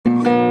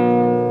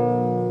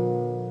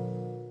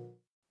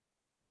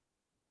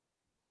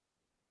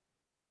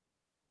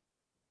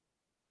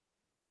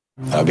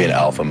That'll be an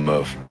alpha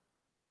move.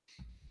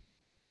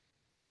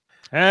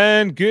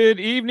 And good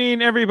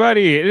evening,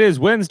 everybody. It is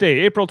Wednesday,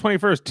 April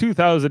 21st,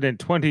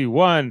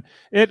 2021.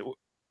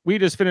 We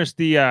just finished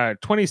the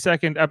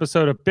 22nd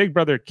episode of Big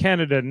Brother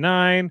Canada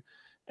 9,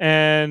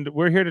 and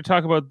we're here to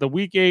talk about the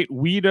Week 8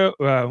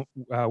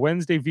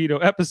 Wednesday veto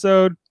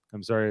episode.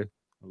 I'm sorry, I'm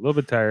a little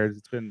bit tired.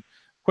 It's been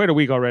quite a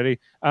week already.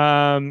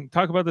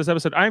 Talk about this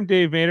episode. I'm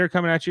Dave Mader,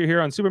 coming at you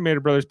here on Super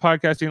Mader Brothers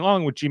Podcasting,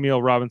 along with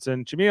Jameel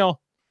Robinson. Jameel,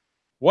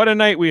 what a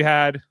night we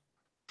had.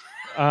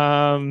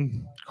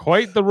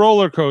 Quite the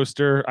roller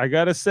coaster, I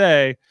gotta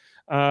say.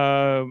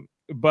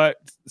 But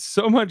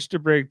so much to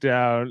break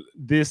down.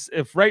 This,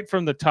 if right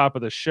from the top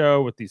of the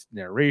show with these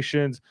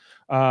narrations,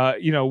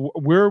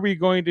 where are we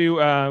going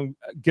to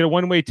get a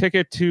one-way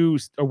ticket to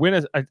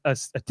win a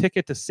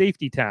ticket to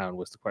Safety Town?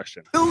 Was the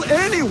question. Will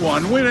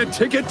anyone win a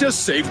ticket to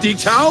Safety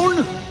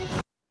Town?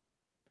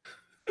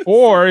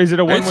 Or is it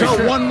a one-way? It's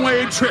a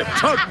one-way trip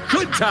to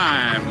good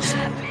times.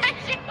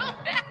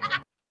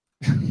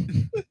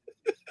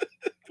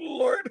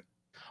 Lord.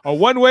 A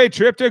one-way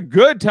trip to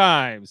good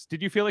times.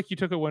 Did you feel like you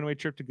took a one-way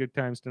trip to good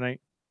times tonight?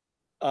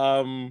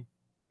 I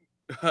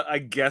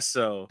guess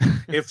so.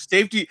 If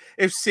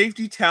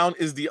Safety Town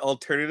is the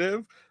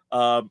alternative,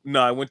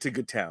 no, I went to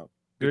Good Town.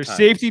 There's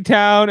Safety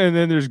Town, and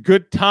then there's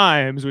Good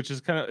Times, which is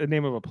kind of the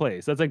name of a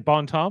place. That's like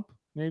Bon Temps,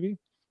 maybe.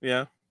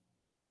 Yeah.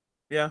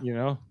 You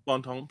know,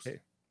 Bon Temps. Okay.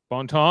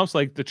 Bon Temps,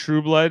 like the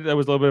True Blood. That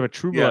was a little bit of a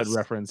True Blood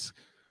reference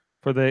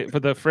for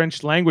the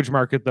French language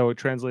market, though it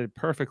translated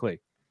perfectly.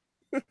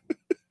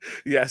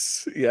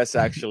 Yes,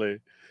 actually.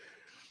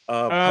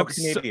 How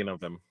Canadian of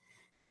them.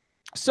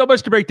 So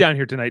much to break down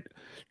here tonight.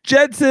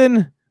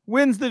 Jedson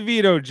wins the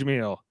veto,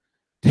 Jameel.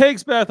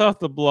 Takes Beth off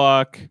the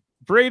block.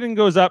 Brayden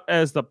goes up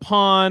as the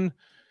pawn.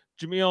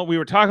 Jameel, we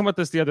were talking about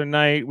this the other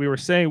night. We were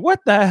saying, what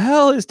the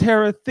hell is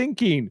Tara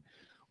thinking?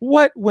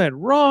 What went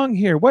wrong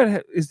here?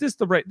 What is this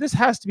this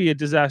has to be a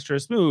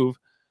disastrous move.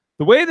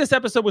 The way this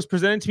episode was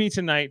presented to me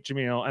tonight,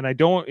 Jameel, and I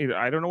don't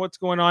know what's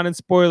going on in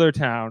Spoiler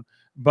Town,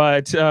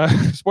 but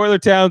Spoiler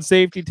Town,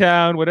 Safety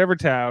Town, whatever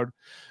town,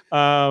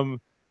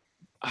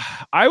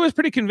 I was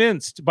pretty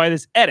convinced by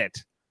this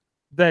edit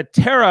that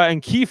Tara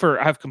and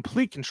Kiefer have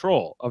complete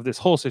control of this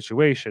whole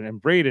situation, and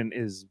Brayden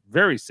is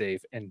very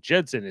safe, and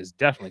Jedson is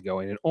definitely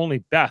going, and only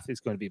Beth is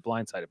going to be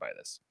blindsided by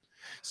this.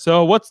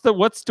 So what's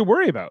to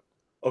worry about?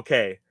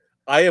 Okay,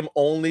 I am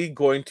only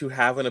going to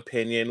have an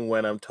opinion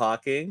when I'm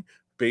talking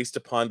based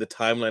upon the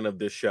timeline of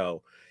this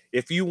show.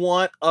 If you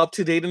want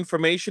up-to-date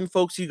information,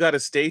 folks, you got to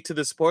stay to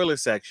the spoiler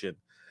section,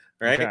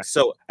 right? Okay.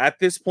 So at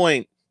this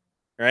point,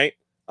 right,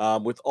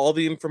 with all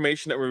the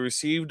information that we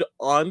received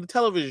on the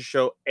television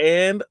show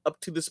and up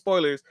to the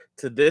spoilers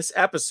to this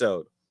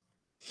episode,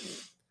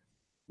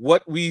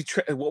 what we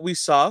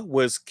saw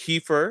was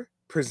Kiefer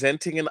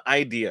presenting an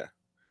idea.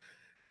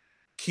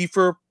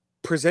 Kiefer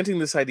presenting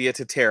this idea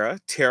to Tara,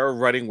 Tara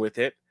running with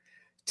it,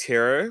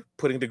 Tara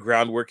putting the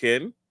groundwork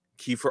in,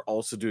 Kiefer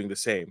also doing the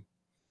same.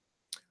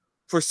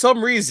 For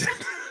some reason,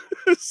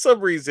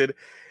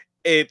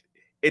 it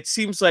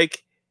seems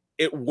like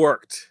it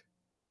worked.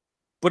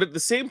 But at the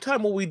same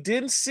time, what we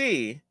didn't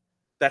see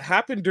that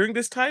happened during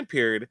this time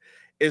period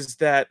is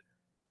that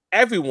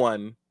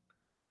everyone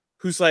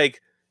who's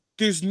like,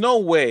 there's no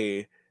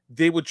way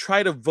they would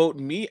try to vote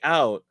me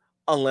out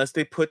unless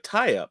they put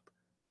Ty up.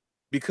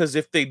 Because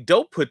if they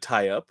don't put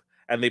Ty up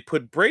and they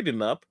put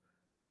Brayden up,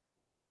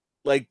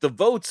 like the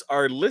votes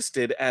are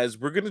listed as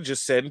we're going to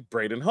just send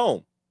Brayden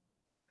home.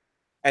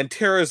 And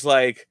Tara's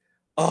like,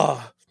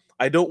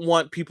 I don't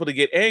want people to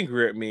get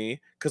angry at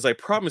me because I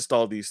promised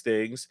all these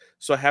things,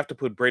 so I have to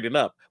put Brayden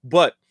up.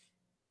 But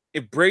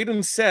if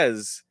Brayden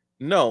says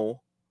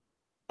no,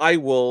 I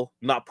will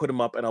not put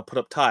him up and I'll put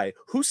up Ty,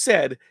 who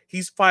said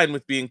he's fine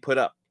with being put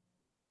up.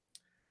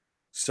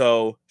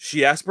 So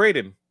she asked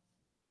Brayden,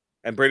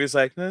 and Brayden's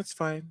like, no, that's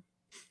fine.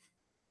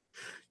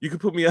 You can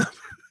put me up.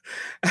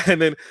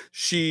 And then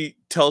she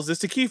tells this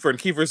to Kiefer, and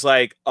Kiefer's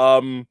like,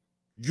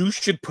 you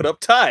should put up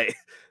Ty.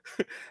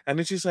 And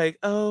then she's like,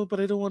 oh, but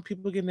I don't want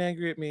people getting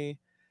angry at me.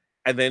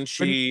 And then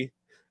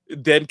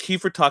then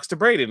Kiefer talks to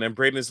Brayden, and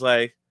Brayden is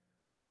like,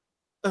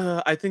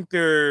 I think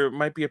there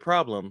might be a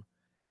problem.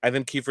 And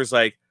then Kiefer's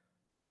like,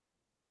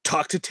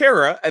 talk to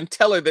Tara and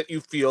tell her that you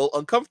feel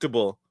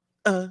uncomfortable.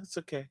 It's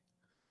okay.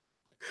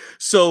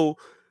 So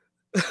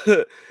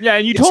yeah,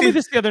 and you told me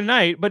this the other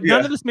night, but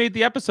none of this made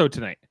the episode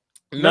tonight.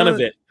 None of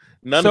it.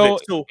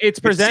 So it's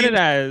presented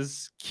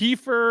as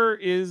Kiefer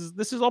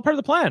this is all part of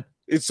the plan.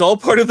 It's all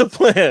part of the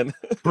plan.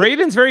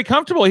 Brayden's very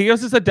comfortable. He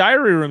goes, it's a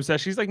diary room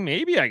session. He's like,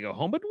 maybe I go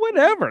home, but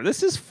whatever.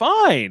 This is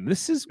fine.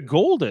 This is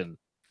golden.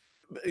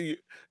 You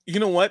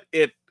know what?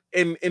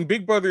 In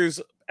Big Brother's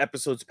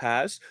episodes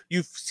past,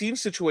 you've seen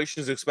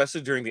situations,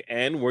 especially during the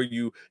end, where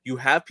you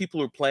have people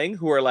who are playing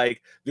who are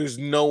like, there's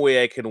no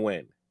way I can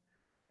win.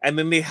 And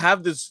then they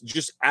have this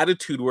just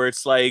attitude where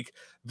it's like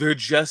they're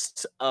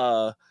just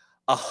a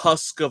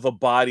husk of a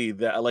body,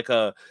 that like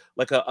a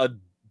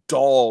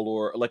doll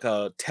or like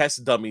a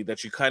test dummy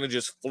that you kind of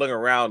just fling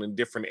around in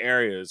different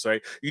areas,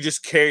 right? You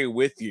just carry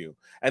with you.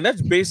 And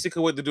that's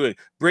basically what they're doing.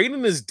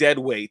 Brayden is dead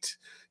weight.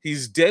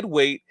 He's dead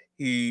weight.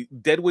 He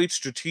dead weight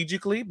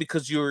strategically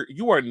because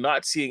you are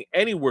not seeing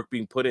any work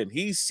being put in.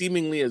 He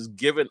seemingly has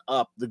given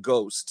up the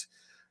ghost,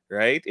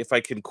 right? If I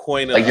can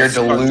coin like you're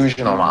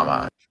delusional,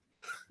 mama.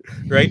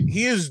 Right?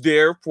 He is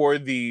there for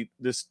the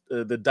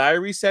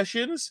diary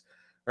sessions,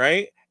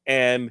 right?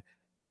 And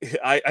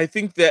I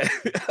think that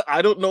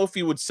I don't know if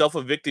he would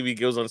self-evict if he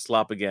goes on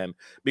slop again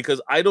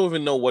because I don't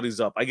even know what he's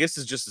up. I guess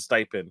it's just a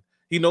stipend.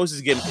 He knows he's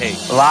getting paid.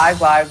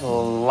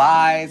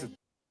 Lies.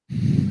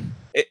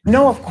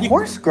 No, of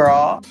course,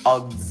 girl.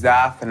 I'll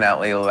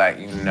definitely let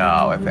you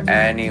know if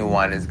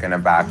anyone is gonna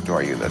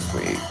backdoor you this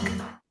week.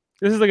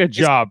 This is like a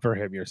job for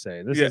him, you're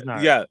saying. This is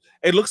not. Yeah,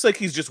 it looks like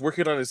he's just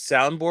working on his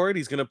soundboard.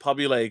 He's gonna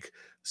probably like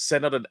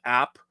send out an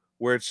app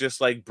where it's just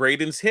like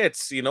Brayden's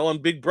hits,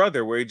 on Big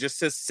Brother, where he just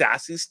says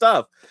sassy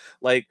stuff.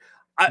 Like,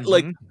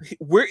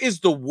 where is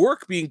the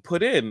work being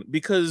put in?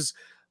 Because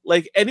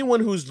like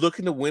anyone who's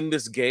looking to win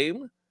this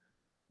game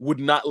would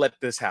not let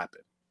this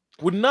happen.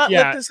 Would not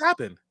let this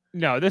happen.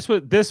 No, this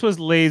was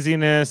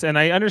laziness, and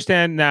I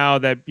understand now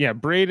that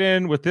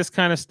Brayden with this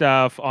kind of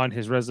stuff on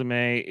his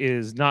resume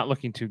is not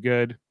looking too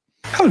good.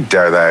 How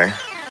dare they?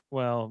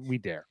 Well, we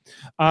dare.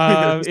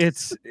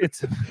 It's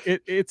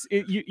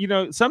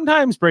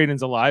sometimes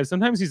Brayden's alive,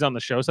 sometimes he's on the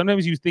show,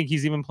 sometimes you think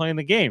he's even playing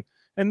the game,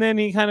 and then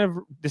he kind of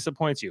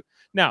disappoints you.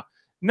 Now,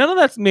 none of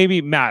that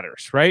maybe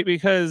matters, right?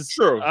 Because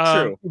true.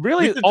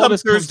 Really,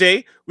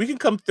 We can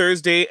come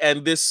Thursday,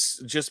 and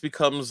this just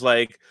becomes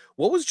like,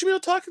 what was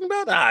Jamil talking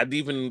about? It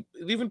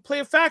even play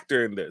a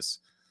factor in this.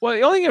 Well,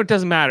 the only thing it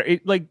doesn't matter,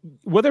 like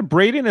whether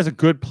Brayden is a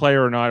good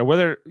player or not, or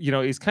whether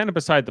he's kind of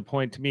beside the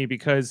point to me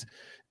because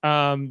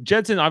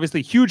Jedson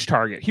obviously huge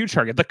target,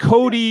 the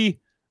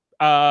Cody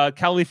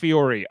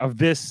Calafiore of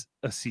this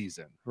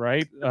season,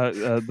 right?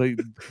 The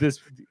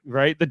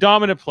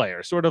dominant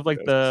player, sort of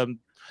like the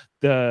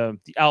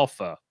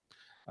alpha.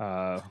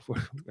 How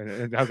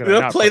can I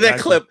not play that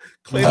clip?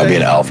 That'd be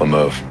an alpha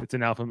move. It's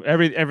an alpha.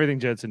 Everything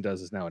Jedson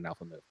does is now an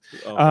alpha move.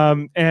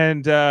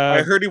 And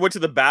I heard he went to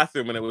the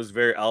bathroom and it was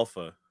very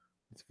alpha.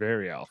 It's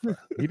very alpha.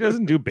 He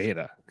doesn't do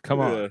beta. Come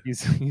on,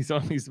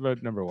 he's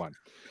about number one.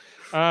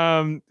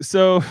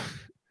 So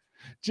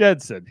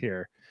Jedson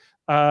here,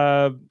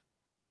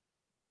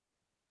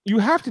 you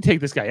have to take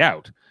this guy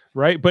out,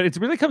 right? But it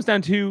really comes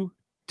down to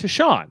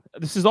Sean.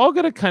 This is all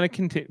going to kind of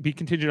be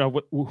contingent on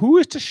who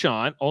is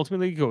Sean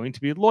ultimately going to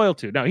be loyal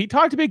to. Now, he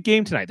talked a big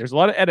game tonight. There's a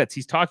lot of edits.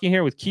 He's talking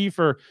here with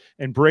Kiefer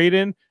and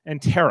Brayden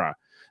and Tara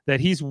that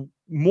he's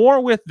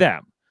more with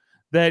them,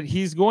 that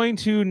he's going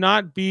to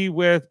not be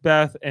with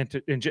Beth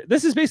and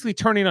this is basically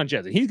turning on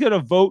Jedson. He's going to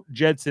vote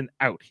Jedson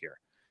out here.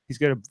 He's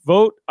going to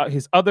vote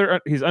his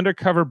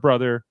undercover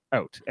brother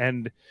out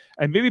and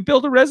maybe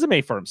build a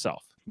resume for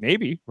himself.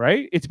 Maybe,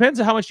 right? It depends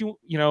on how much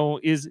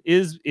is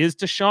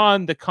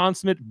Deshaun the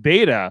consummate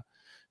beta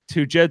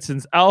to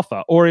Jedson's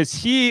alpha, or is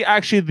he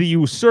actually the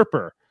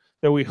usurper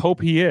that we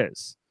hope he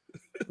is?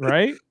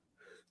 Right?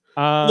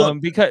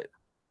 Look, because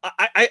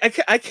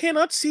I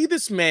cannot see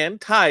this man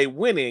Ty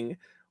winning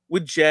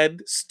with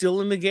Jed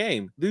still in the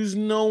game. There's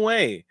no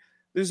way.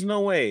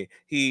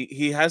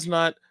 He has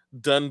not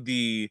done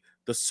the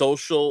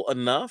social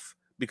enough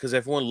because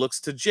everyone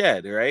looks to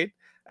Jed, right?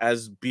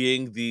 As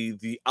being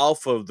the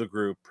alpha of the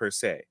group per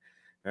se,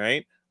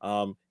 right?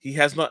 He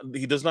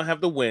does not have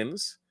the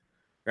wins,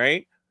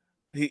 right?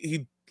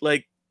 He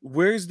like,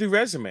 where's the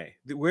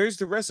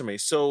resume?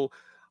 So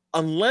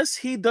unless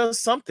he does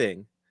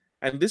something,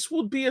 and this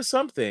will be a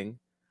something,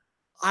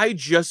 I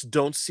just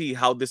don't see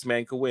how this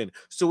man could win.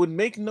 So it would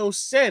make no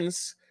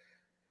sense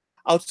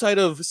outside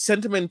of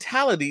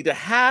sentimentality to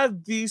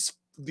have the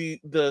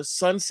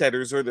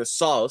Sunsetters or the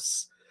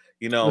sauce,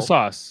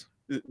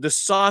 the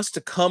sauce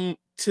to come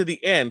to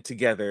the end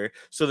together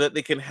so that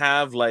they can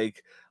have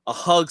like a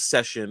hug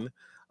session,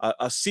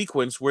 a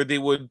sequence where they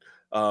would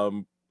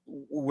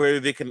where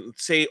they can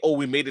say, oh,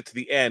 we made it to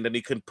the end, and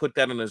he can put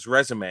that on his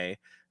resume,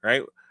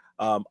 right?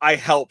 I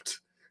helped,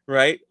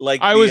 right?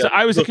 Like I was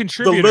a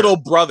contributor.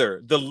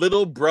 The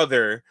little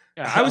brother.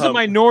 Yeah, I was a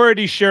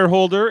minority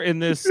shareholder in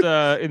this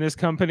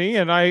company,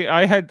 and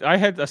I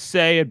had a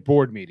say at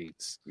board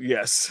meetings.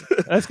 Yes,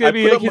 that's gonna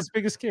be like his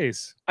biggest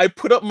case. I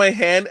put up my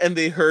hand, and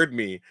they heard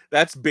me.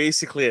 That's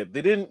basically it.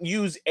 They didn't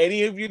use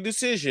any of your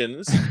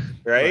decisions,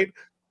 right?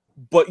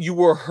 But you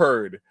were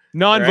heard.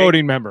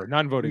 Non-voting member.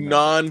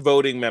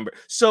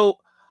 So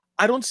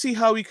I don't see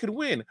how he could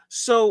win.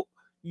 So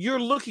you're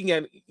looking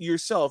at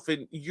yourself,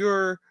 and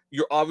you're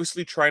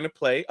obviously trying to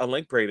play,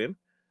 unlike Brayden.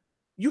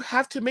 You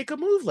have to make a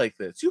move like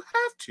this. You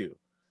have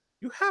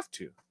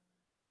to.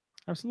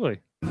 Absolutely.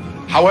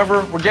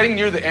 However, we're getting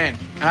near the end,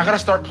 and I gotta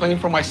start playing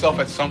for myself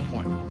at some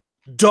point.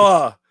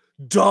 Duh.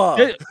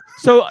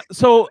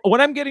 So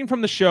what I'm getting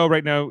from the show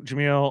right now,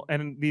 Jamil,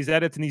 and these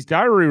edits and these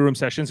diary room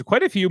sessions,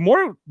 quite a few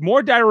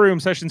more diary room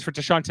sessions for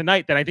Deshaun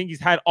tonight than I think he's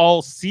had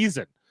all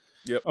season.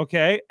 Yep.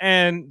 Okay.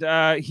 And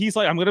he's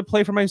like, I'm going to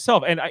play for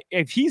myself. And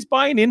if he's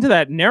buying into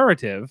that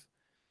narrative,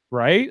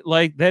 right?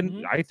 Like, then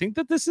Mhm. I think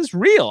that this is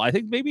real. I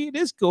think maybe it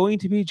is going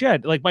to be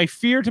Jed. Like, my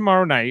fear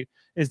tomorrow night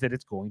is that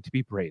it's going to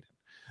be Brayden.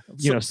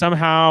 You know,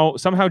 somehow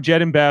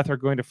Jed and Beth are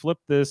going to flip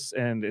this,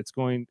 and it's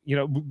going, you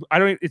know,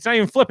 it's not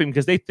even flipping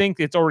because they think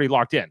it's already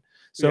locked in.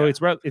 So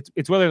it's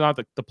whether or not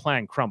the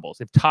plan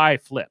crumbles. If Ty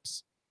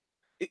flips.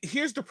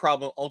 Here's the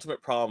problem,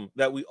 ultimate problem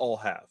that we all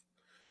have.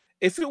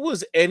 If it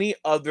was any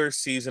other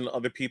season,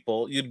 other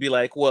people, you'd be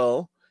like,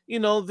 well, you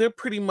know, they're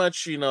pretty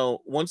much, you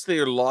know, once they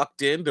are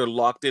locked in, they're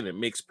locked in. It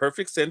makes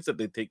perfect sense that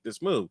they take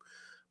this move.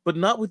 But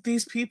not with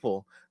these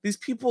people. These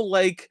people,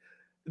 like,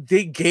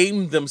 they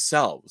game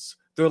themselves.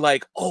 They're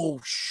like, oh,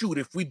 shoot,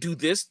 if we do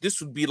this,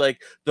 this would be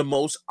like the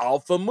most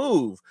alpha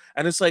move.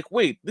 And it's like,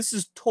 wait, this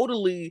is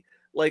totally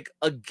like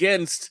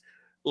against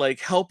like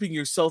helping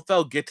yourself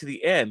out get to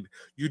the end.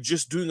 You're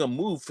just doing a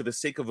move for the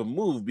sake of a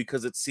move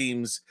because it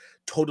seems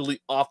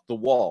totally off the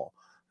wall,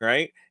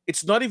 right?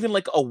 It's not even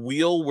like a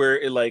wheel where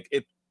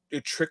it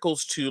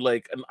trickles to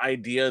like an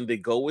idea and they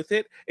go with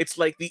it. It's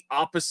like the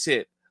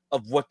opposite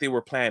of what they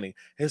were planning.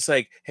 It's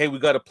like, hey, we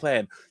got a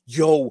plan.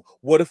 Yo,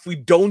 what if we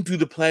don't do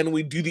the plan and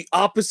we do the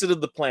opposite of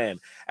the plan?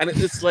 And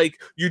it's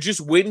like you're just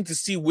waiting to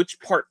see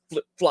which part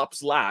flip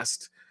flops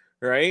last,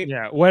 right?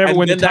 Yeah, whatever. And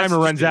when the then that's timer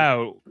just runs it.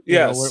 out.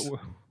 Yes.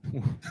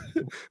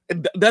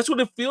 And that's what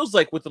it feels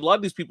like with a lot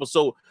of these people.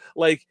 So,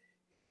 like,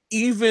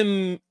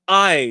 even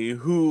I,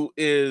 who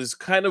is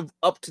kind of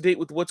up to date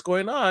with what's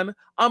going on,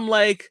 I'm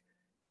like,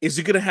 is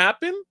it gonna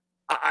happen?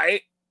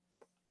 I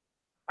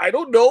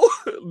don't know.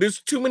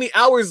 There's too many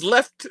hours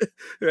left,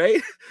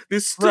 right?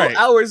 There's still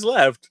hours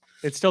left.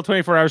 It's still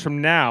 24 hours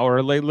from now, or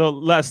a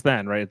little less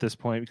than, right, at this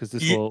point, because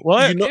this it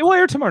will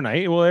air tomorrow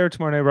night. It will air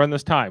tomorrow night around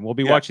this time. We'll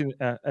be watching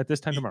at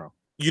this time tomorrow.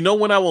 You know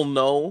when I will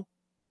know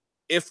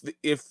if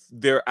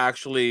they're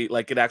actually,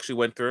 like, it actually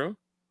went through?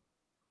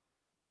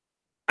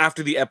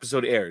 After the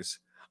episode airs.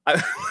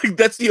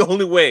 That's the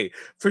only way,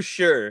 for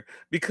sure,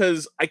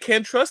 because I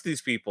can't trust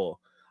these people.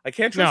 I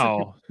can't trust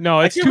No,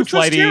 it's too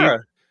flighty.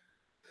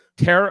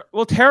 Tara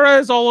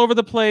is all over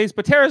the place,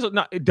 but Tara's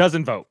not. It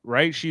doesn't vote,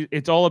 right?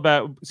 It's all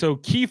about. So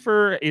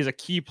Kiefer is a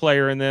key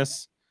player in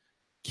this.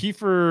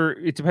 Kiefer,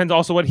 it depends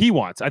also what he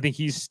wants. I think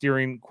he's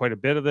steering quite a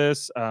bit of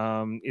this.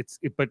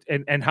 But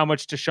how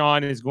much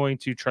Deshaun is going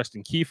to trust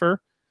in Kiefer,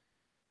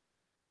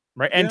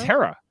 right? And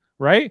Tara,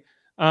 right?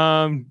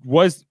 I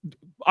was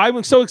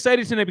so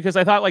excited tonight because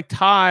I thought like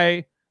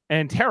Ty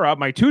and Tara,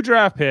 my 2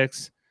 draft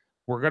picks,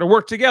 we're going to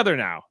work together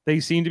now. They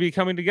seem to be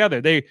coming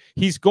together.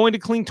 He's going to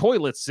clean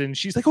toilets, and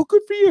she's like, oh,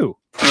 good for you.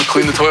 I'm going to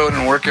clean the toilet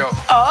and work out.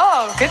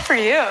 Oh, good for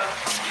you.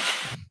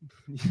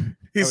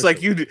 He's like,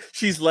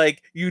 she's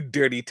like, you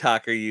dirty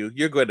talker,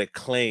 you're going to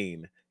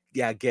clean.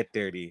 Yeah, get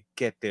dirty.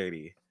 Gonna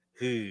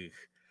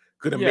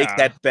make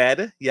that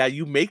bed. Yeah,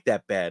 you make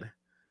that bed.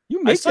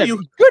 You make that.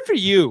 Good for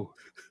you.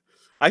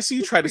 I see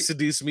you try to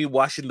seduce me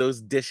washing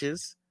those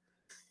dishes.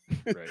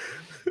 Right.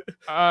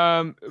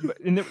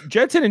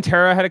 Jedson and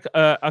Tara had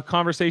a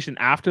conversation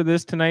after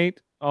this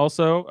tonight,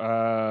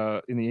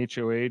 also in the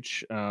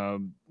HOH,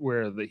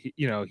 where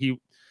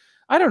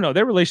I don't know,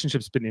 their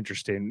relationship's been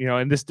interesting,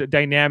 and this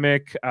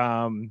dynamic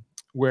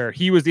where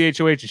he was the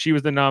HOH and she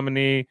was the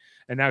nominee,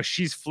 and now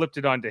she's flipped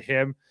it onto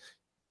him.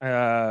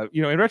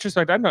 In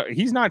retrospect,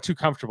 he's not too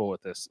comfortable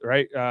with this,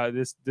 right?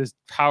 This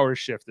power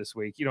shift this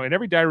week, in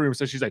every diary room.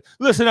 So she's like,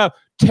 listen up,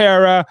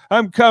 Tara,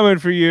 I'm coming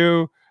for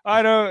you.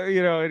 I don't,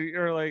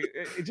 or like,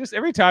 it just,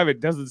 every time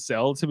it doesn't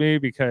sell to me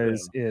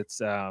because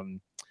it's, I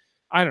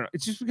don't know.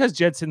 It's just because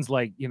Jedson's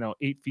like,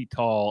 8 feet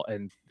tall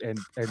and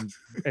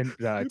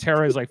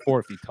Tara is like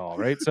 4 feet tall.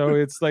 Right. So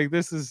it's like,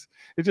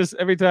 it just,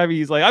 every time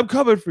he's like, I'm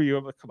coming for you.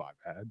 I'm like, come on,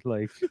 man.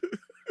 Like,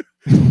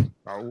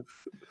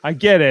 I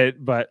get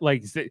it, but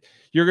like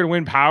you're gonna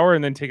win power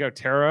and then take out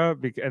Tara,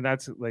 and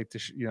that's like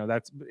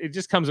it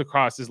just comes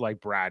across as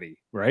like bratty,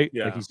 right?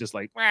 Yeah. Like he's just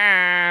like,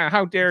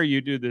 how dare you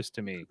do this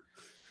to me,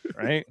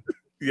 right?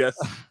 Yes.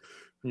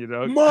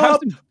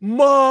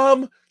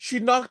 Mom, she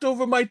knocked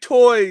over my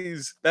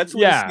toys. That's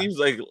what it seems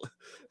like.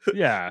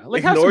 Yeah,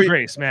 like have some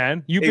grace,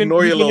 man.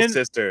 Ignore your little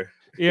sister.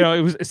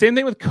 It was the same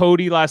thing with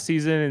Cody last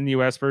season in the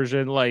US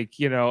version. Like,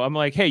 I'm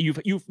like, hey,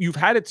 you've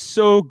had it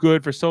so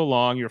good for so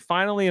long. You're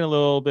finally in a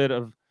little bit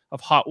of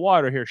hot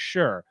water here,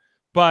 sure.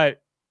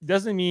 But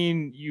doesn't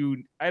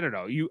mean I don't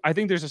know. I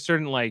think there's a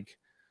certain like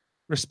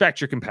respect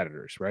your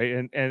competitors, right?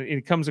 And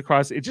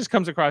it just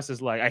comes across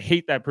as like, I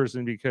hate that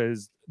person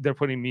because they're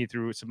putting me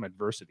through some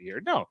adversity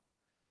here. No.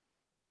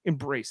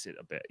 Embrace it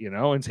a bit,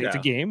 and say it's a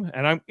game,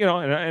 and I'm,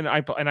 and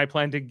I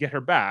plan to get her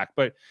back,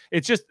 but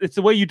it's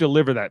the way you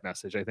deliver that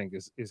message, I think,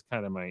 is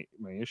kind of my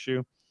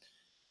issue.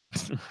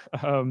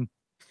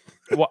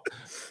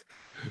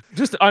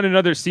 Just on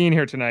another scene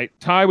here tonight,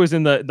 Ty was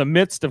in the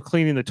midst of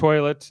cleaning the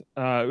toilet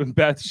when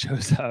Beth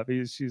shows up.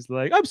 She's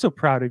like, I'm so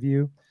proud of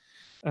you.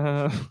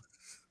 Beth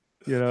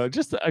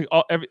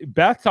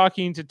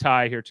talking to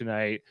Ty here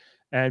tonight,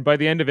 and by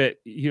the end of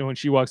it, when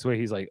she walks away,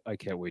 he's like, I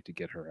can't wait to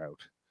get her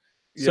out.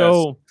 Yes.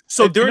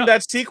 So during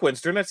that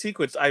sequence,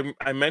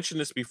 I mentioned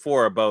this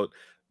before about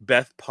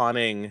Beth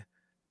pawning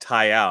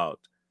Ty out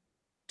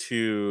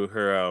to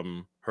her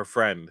her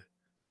friend.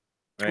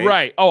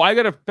 Right. Oh, I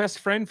got a best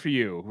friend for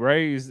you.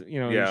 Right.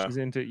 Yeah. She's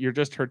into, you're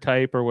just her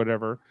type or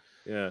whatever.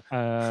 Yeah.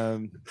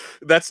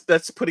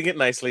 That's putting it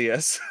nicely.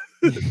 Yes.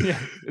 Yeah.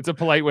 It's a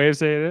polite way of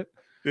saying it.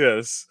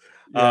 Yes.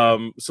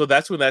 Yeah. So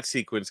that's when that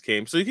sequence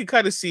came. So you can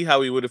kind of see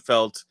how he would have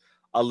felt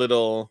a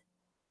little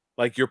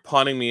like you're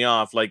pawning me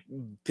off. Like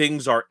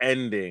things are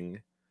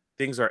ending,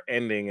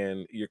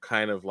 and you're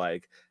kind of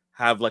like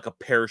have like a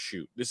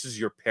parachute. This is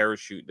your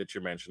parachute that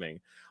you're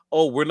mentioning.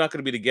 Oh, we're not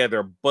going to be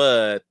together,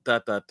 but ...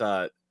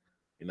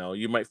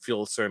 you might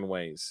feel certain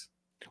ways.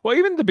 Well,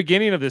 even the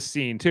beginning of this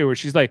scene too, where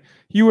she's like,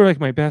 "You were like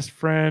my best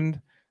friend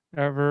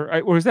ever."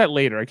 Or was that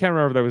later? I can't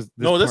remember. If that was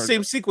no, the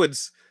same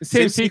sequence.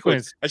 Same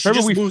sequence. And she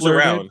remember just moves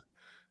flirted? Around.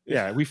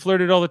 Yeah, we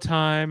flirted all the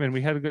time, and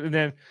we had a good. And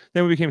then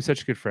we became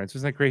such good friends.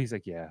 Wasn't that great? He's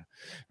like, "Yeah,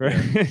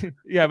 right."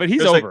 Yeah, but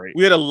he's over it.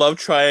 We had a love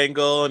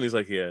triangle, and he's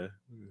like, "Yeah."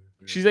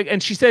 She's like,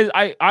 and she says,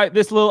 "I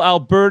this little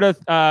Alberta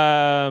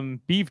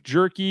beef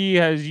jerky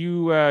has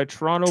you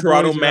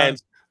Toronto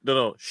mans."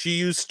 No. She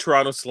used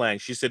Toronto slang.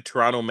 She said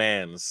Toronto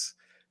mans.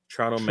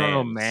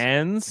 Toronto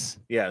mans.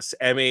 Yes,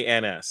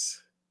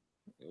 MANS.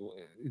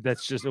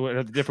 That's just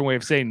a different way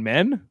of saying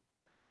men.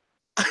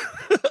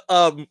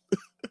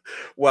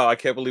 Wow, I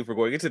can't believe we're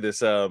going into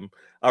this. All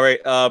right.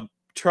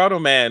 Toronto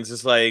mans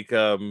is like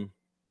you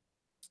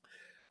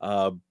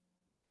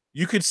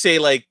could say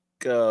like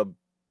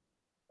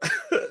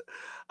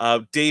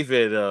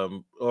David,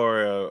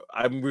 or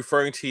I'm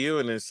referring to you,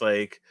 and it's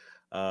like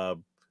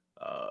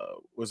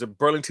was it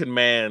Burlington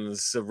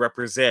Man's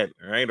represent,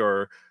 right?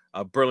 Or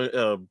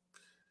Berlin.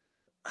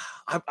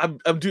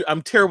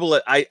 I'm terrible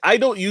at I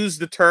don't use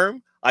the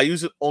term. I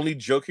use it only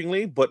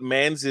jokingly, but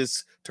man's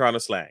is Toronto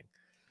slang.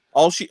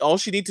 All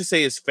she need to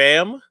say is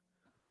fam,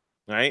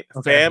 right?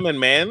 Okay. Fam and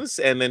man's,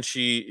 and then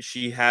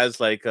she has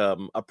like a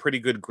pretty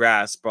good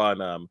grasp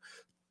on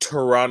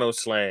Toronto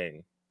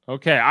slang.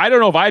 Okay, I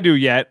don't know if I do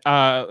yet.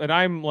 And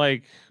I'm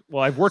like,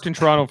 well, I've worked in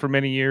Toronto for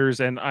many years,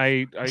 and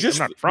I'm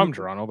not from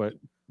Toronto, but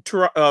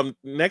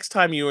next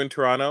time you're in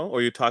Toronto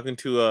or you're talking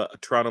to a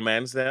Toronto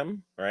man's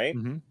them, right?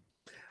 Mm-hmm.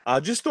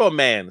 Just throw a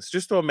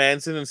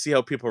man's in and see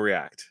how people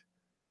react.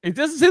 It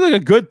doesn't seem like a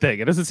good thing.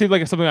 It doesn't seem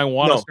like something I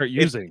want to start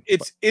using.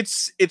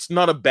 It's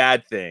not a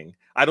bad thing.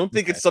 I don't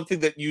think it's something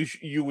that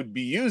you would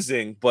be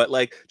using, but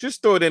like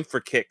just throw it in for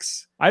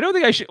kicks. I don't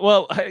think I should.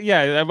 Well,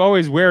 yeah, I'm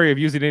always wary of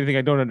using anything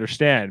I don't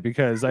understand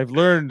because I've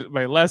learned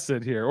my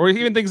lesson here. Or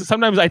even things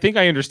sometimes I think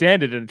I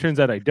understand it and it turns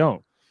out I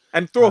don't.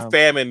 And throw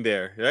fam in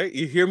there, right?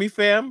 You hear me,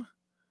 fam?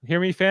 Hear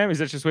me, fam? Is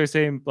that just a way of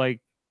saying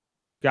like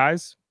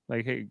guys?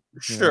 Like, hey,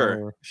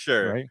 sure.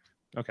 Right?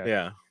 Okay.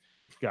 Yeah.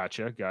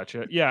 Gotcha.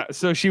 Yeah.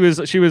 So she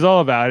was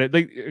all about it.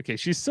 Like, okay,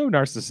 she's so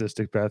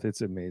narcissistic, Beth. It's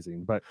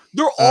amazing. But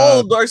they're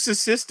all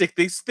narcissistic.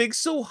 They think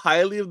so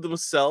highly of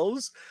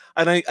themselves.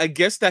 And I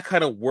guess that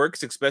kind of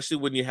works, especially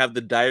when you have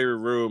the diary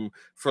room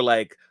for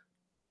like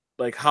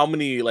how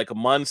many like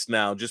months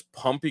now, just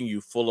pumping you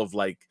full of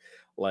like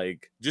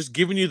just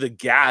giving you the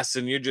gas,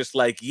 and you're just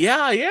like, yeah,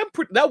 I am.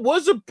 That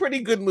was a pretty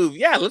good move.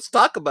 Yeah, let's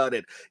talk about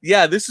it.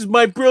 Yeah, this is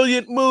my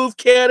brilliant move,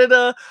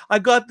 Canada. I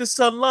got this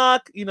on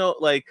lock.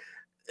 Like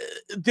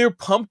they're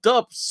pumped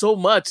up so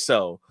much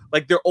so.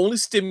 Like their only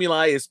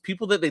stimuli is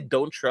people that they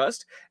don't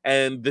trust,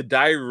 and the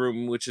diary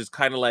room, which is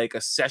kind of like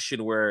a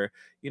session where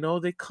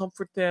they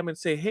comfort them and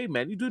say, "Hey,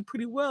 man, you're doing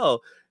pretty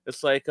well."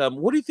 It's like,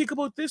 what do you think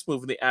about this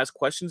move? And they ask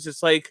questions.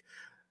 It's like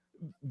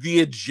the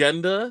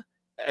agenda,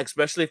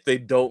 especially if they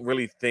don't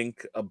really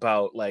think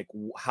about like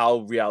how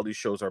reality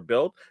shows are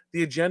built.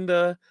 The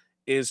agenda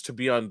is to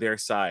be on their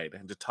side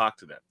and to talk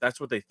to them. That's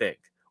what they think,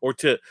 or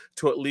to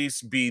at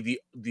least be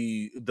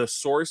the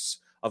source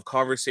of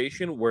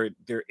conversation where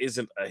there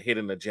isn't a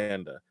hidden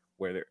agenda,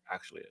 where there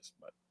actually is.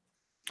 But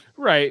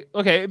right.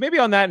 Okay. Maybe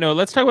on that note,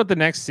 let's talk about the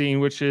next scene,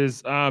 which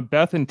is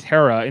Beth and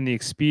Tara in the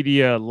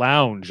Expedia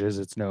Lounge, as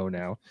it's known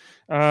now.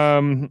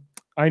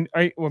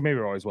 Well, maybe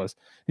it always was.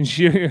 And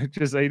she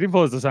just, I didn't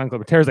pull as a sound clip,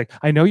 but Tara's like,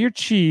 "I know you're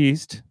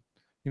cheesed,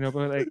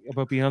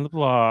 about being on the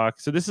block."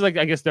 So this is like,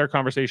 I guess, their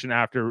conversation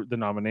after the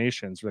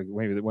nominations, like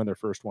maybe when their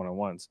first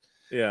one-on-ones.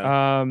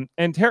 Yeah.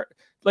 And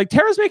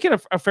Tara's making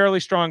a fairly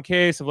strong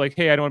case of like,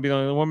 hey, I don't want to be the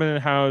only woman in the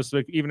house.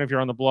 Like, even if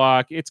you're on the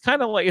block, it's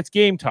kind of like it's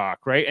game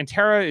talk, right? And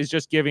Tara is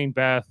just giving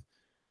Beth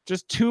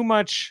just too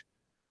much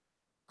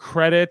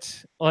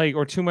credit,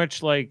 or too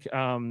much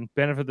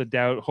benefit of the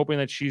doubt, hoping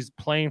that she's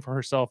playing for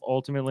herself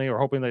ultimately, or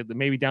hoping that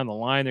maybe down the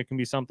line there can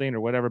be something or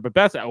whatever. But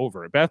Beth's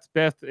over it.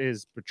 Beth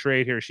is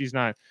betrayed here.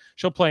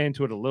 She'll play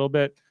into it a little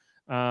bit.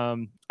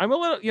 I'm a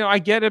little, I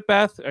get it,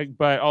 Beth,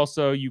 but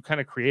also you kind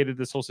of created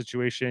this whole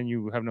situation.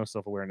 You have no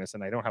self-awareness,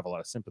 and I don't have a lot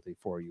of sympathy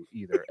for you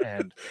either.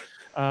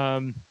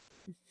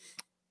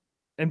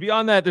 And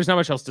beyond that, there's not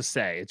much else to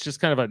say. It's just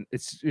kind of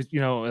it's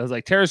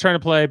like Tara's trying to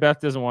play.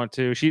 Beth doesn't want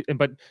to.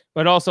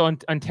 But also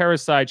on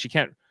Tara's side,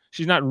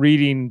 she's not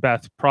reading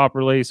Beth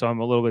properly. So I'm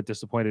a little bit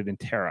disappointed in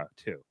Tara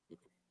too.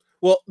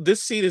 Well,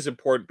 this scene is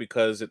important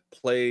because it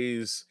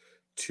plays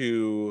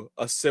to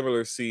a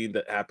similar scene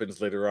that happens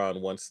later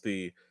on once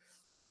the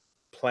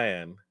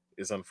plan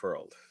is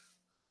unfurled.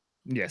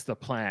 Yes, the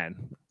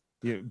plan.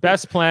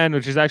 best plan,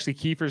 which is actually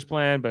Kiefer's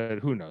plan, but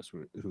who knows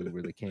who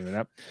really came it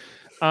up.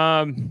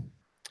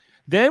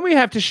 Then we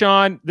have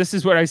Tashawn. This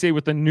is what I say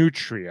with the new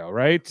trio,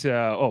 right?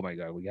 Oh my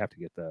God, we have to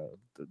get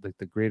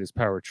the greatest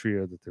power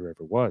trio that there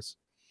ever was.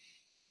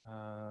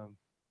 I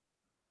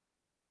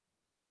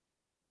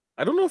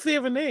don't know if they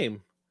have a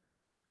name.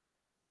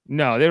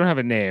 No, they don't have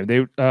a name.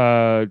 They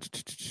I had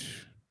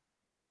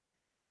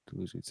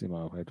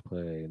to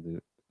play.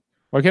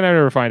 Why can't I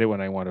never find it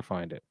when I want to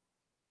find it?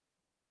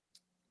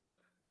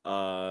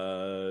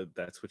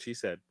 That's what she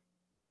said.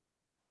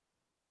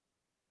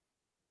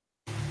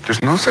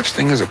 There's no such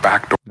thing as a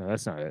backdoor. No,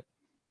 that's not it.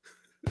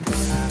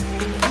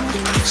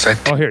 Set.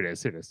 Oh, here it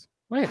is. Here it is.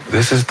 Wait.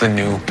 This is the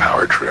new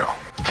power trio.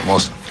 The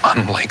most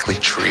unlikely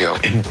trio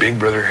in Big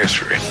Brother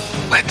history.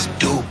 Let's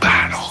do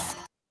battle.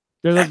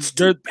 Let's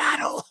do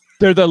battle.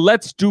 They're the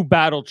Let's Do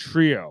Battle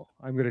trio.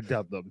 I'm going to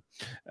dub them.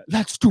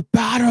 Let's do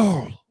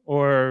battle.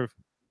 Or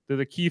they're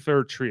the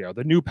Kiefer trio,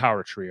 the new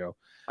power trio.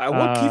 I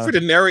want Kiefer to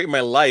narrate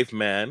my life,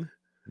 man.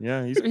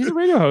 Yeah, he's a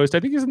radio host. I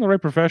think he's in the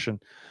right profession.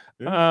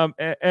 Yeah.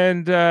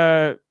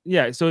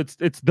 So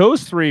it's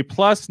those three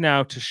plus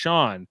now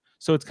Tashawn.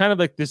 So it's kind of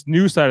like this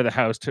new side of the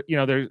house.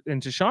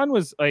 And Tashawn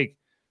was like,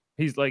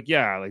 he's like,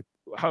 yeah, like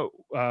how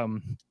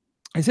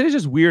I said it's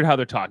just weird how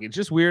they're talking. It's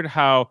just weird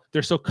how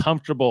they're so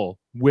comfortable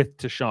with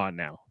Tashawn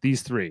now.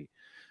 These three,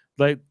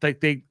 like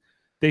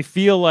they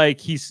feel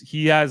like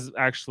he has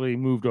actually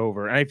moved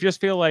over. And I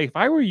just feel like if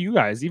I were you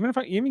guys, even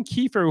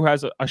Kiefer, who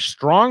has a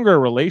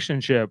stronger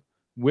relationship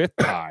with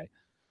Ty,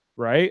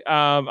 right?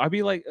 I'd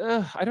be like,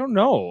 I don't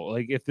know,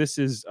 like if this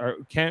is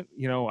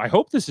I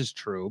hope this is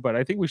true, but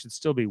I think we should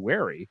still be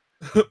wary.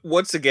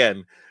 Once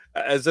again,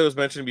 as I was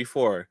mentioning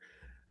before,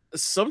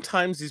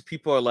 sometimes these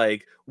people are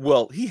like,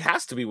 well, he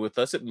has to be with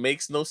us. It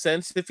makes no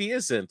sense if he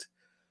isn't.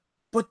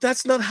 But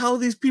that's not how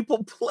these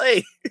people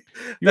play.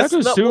 You have to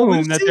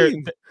assume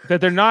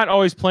that they're not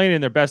always playing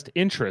in their best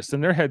interest,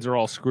 and their heads are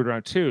all screwed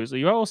around too. So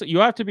you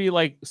have to be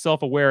like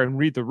self-aware and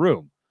read the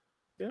room.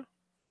 Yeah.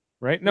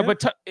 Right. No,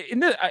 but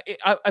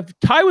if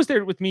Ty was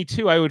there with me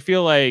too, I would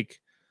feel like,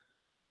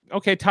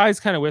 okay, Ty's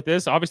kind of with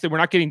this. Obviously, we're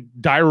not getting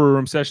diary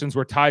room sessions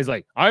where Ty's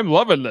like, I'm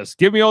loving this.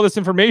 Give me all this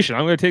information.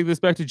 I'm going to take this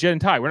back to Jed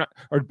and Ty. We're not,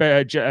 or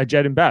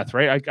Jed and Beth,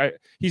 right?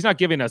 He's not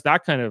giving us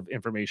that kind of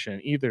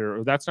information either.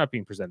 Or that's not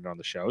being presented on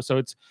the show.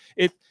 So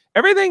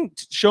everything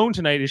shown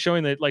tonight is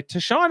showing that like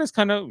Tashawn is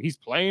he's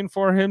playing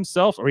for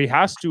himself, or he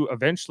has to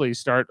eventually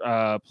start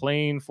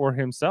playing for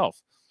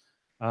himself.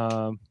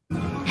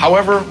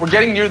 However, we're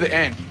getting near the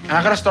end, and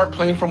I got to start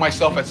playing for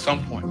myself at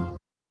some point. At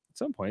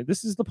some point,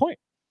 this is the point.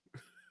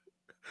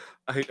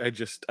 I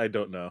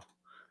don't know.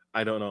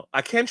 I don't know.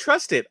 I can't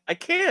trust it. I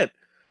can't.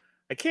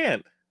 I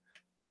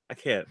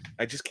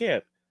just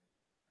can't.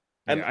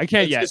 And I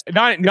can't yet.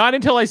 Not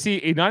until I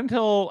see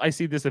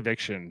this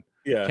eviction.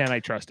 Yeah. Can I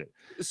trust it?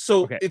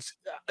 So okay.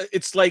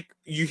 It's like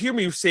you hear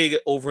me saying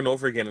it over and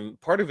over again, and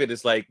part of it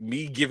is like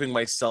me giving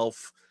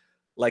myself,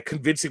 like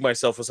convincing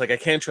myself, was like, I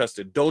can't trust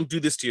it. Don't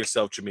do this to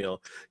yourself, Jamil.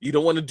 You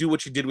don't want to do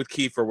what you did with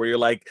Kiefer, where you're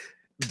like,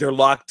 they're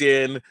locked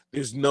in.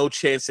 There's no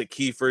chance that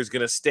Kiefer is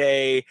gonna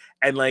stay,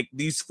 and like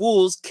these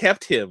fools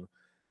kept him.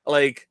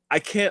 Like I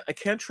can't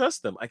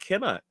trust them. I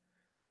cannot.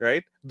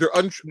 Right? They're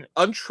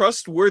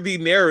untrustworthy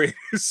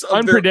narrators.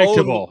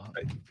 Unpredictable.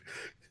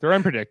 They're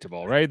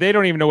unpredictable, right? They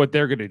don't even know what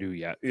they're gonna do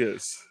yet.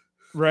 Yes.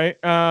 Right.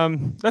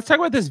 Let's talk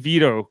about this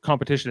veto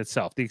competition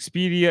itself.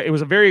 It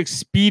was a very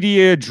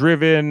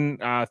Expedia-driven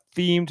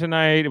theme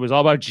tonight. It was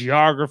all about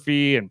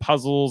geography and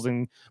puzzles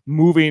and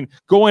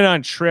going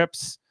on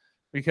trips.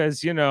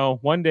 Because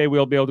one day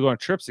we'll be able to go on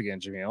trips again,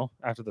 Jamil,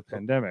 after the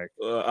pandemic.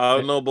 I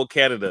don't know about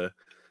Canada.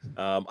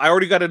 I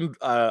already got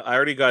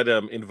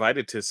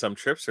invited to some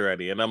trips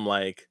already, and I'm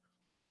like,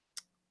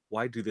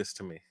 why do this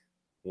to me?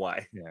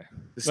 Why? Yeah,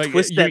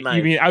 twist that knife.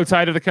 You mean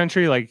outside of the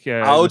country, like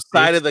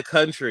outside of the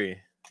country?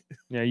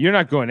 Yeah, you're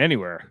not going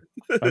anywhere.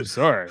 I'm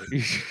sorry.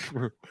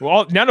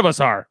 None of us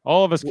are.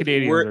 All of us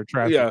Canadians are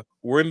trapped. Yeah,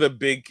 we're in the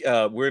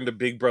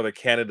Big Brother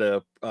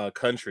Canada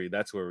country.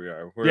 That's where we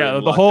are.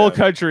 The whole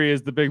country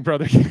is the Big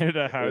Brother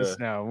Canada house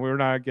now. We're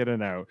not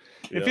getting out.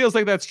 It feels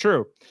like that's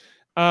true.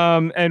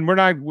 And we're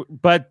not.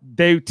 But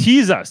they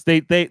tease us.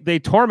 They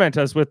torment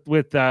us with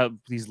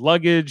these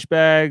luggage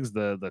bags,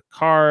 the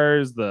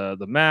cars, the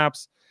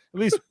maps.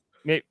 At least.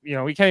 We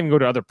can't even go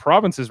to other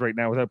provinces right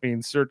now without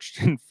being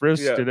searched and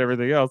frisked and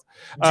everything else.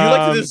 Do you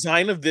like the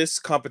design of this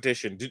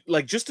competition?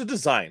 Just a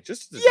design?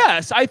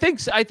 Yes, I think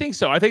so. I think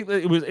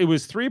that it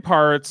was 3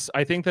 parts.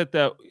 I think that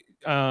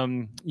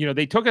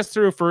they took us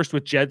through first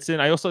with Jedson.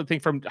 I also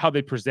think from how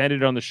they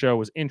presented it on the show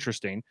was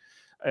interesting.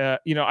 I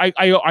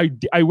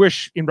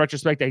wish in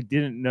retrospect I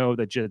didn't know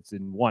that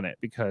Jedson won it,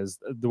 because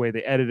the way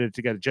they edited it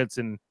together,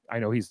 Jedson, I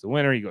know he's the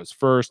winner. He goes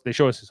first. They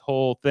show us his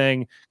whole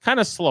thing kind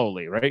of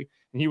slowly, right?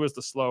 And he was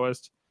the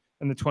slowest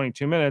in the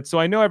 22 minutes. So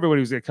I know everybody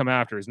who's going to come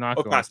after is not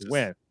going to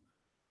win.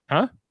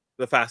 Huh?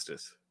 The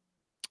fastest.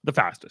 The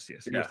fastest,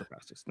 yes. He was the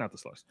fastest, not the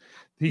slowest.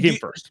 He came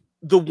first.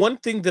 The one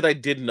thing that I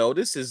did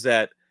notice is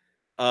that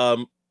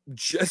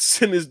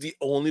Jedson is the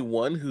only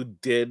one who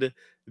did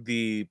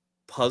the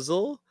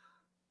puzzle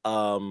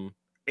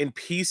in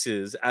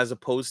pieces as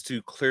opposed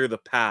to clear the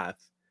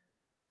path,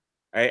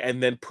 right,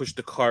 and then push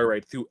the car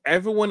right through.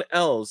 Everyone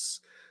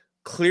else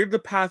cleared the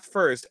path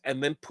first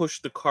and then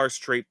pushed the car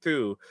straight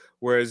through,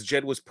 whereas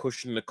Jed was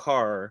pushing the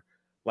car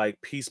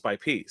like piece by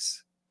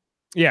piece.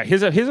 Yeah,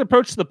 his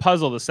approach to the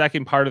puzzle, the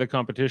second part of the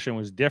competition,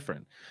 was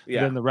different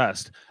than the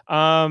rest.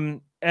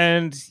 And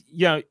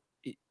yeah,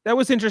 that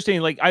was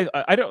interesting. Like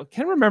I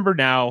can't remember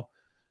now,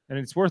 and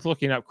it's worth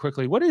looking up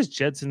quickly. What is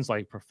Jedson's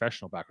like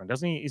professional background?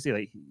 Doesn't he? Is he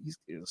like he's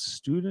a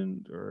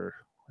student or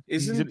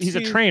he's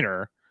a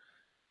trainer?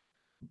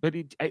 But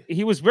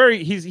he was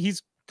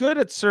he's good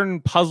at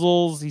certain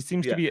puzzles. He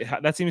seems to be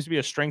that seems to be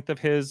a strength of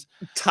his.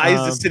 Ty's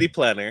the city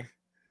planner.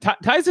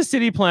 Ty's a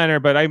city planner,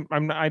 but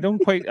I don't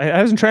quite. It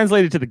hasn't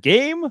translated to the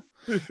game.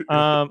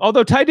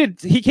 Although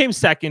he came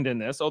second in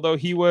this, although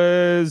he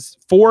was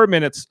 4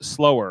 minutes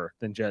slower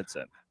than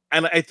Jedson.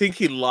 And I think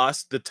he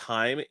lost the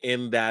time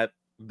in that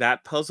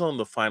puzzle in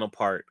the final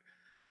part,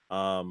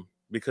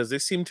 because they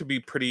seem to be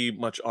pretty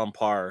much on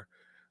par,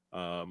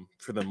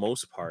 for the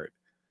most part.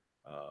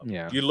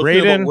 You're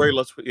looking at where he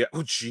lost. Yeah. Oh,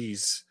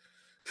 jeez.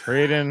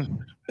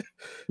 Braden,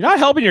 you're not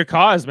helping your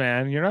cause,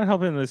 man. You're not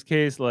helping in this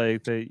case.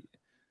 Like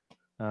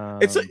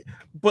it's like,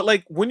 but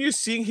like when you're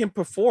seeing him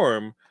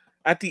perform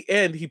at the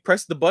end, he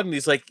pressed the button.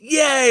 He's like,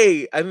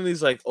 "Yay!" And then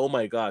he's like, "Oh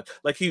my god!"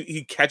 Like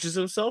he catches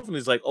himself and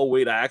he's like, "Oh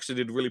wait, I actually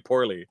did really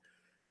poorly."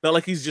 Not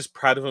like he's just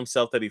proud of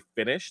himself that he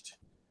finished.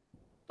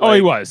 Oh,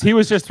 he was. He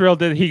was just thrilled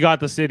that he got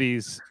the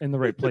cities in the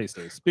right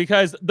places,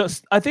 because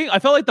I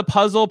felt like the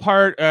puzzle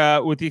part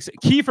with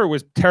Kiefer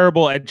was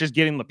terrible at just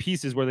getting the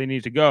pieces where they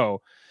need to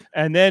go,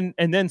 and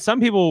then some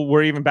people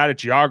were even bad at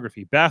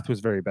geography. Beth was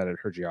very bad at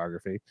her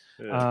geography.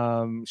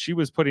 Yeah. She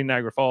was putting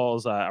Niagara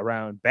Falls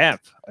around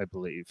Banff, I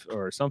believe,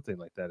 or something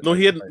like that. No,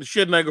 she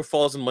had Niagara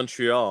Falls in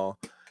Montreal.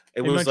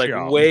 It was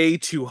Montreal. Like way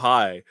too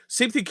high.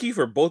 Same thing,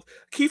 Kiefer.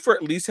 Kiefer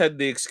at least had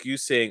the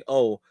excuse saying,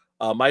 "Oh,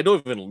 I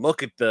don't even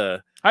look at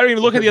the." I don't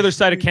even look at the other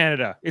side of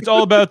Canada. It's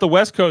all about the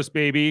West Coast,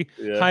 baby.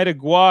 Haida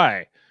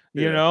Gwaii.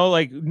 You know,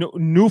 like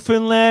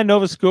Newfoundland,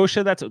 Nova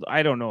Scotia.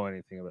 I don't know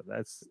anything about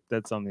that.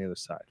 That's on the other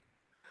side.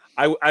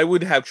 I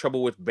would have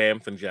trouble with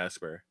Banff and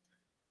Jasper.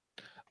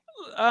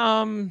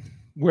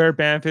 Where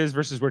Banff is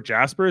versus where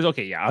Jasper is.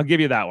 Okay, yeah, I'll give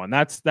you that one.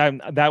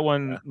 That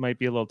one might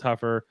be a little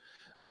tougher.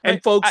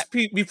 And folks,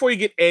 before you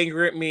get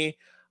angry at me,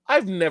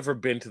 I've never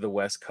been to the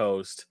West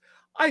Coast.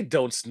 I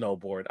don't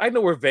snowboard. I know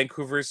where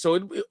Vancouver is,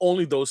 so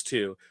only those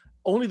two.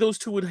 Only those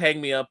two would hang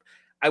me up.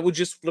 I would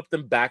just flip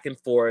them back and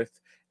forth,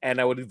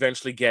 and I would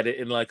eventually get it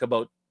in like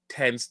about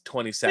 10,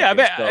 20 seconds. Yeah,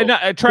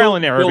 but trial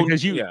and error,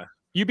 because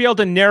you'd be able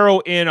to narrow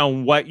in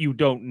on what you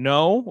don't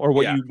know or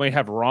what you might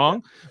have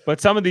wrong.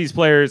 But some of these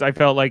players, I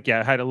felt like,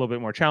 had a little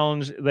bit more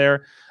challenge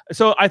there.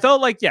 So I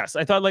felt like,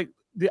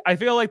 I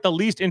feel like the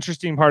least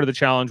interesting part of the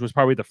challenge was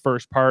probably the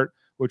first part,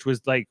 which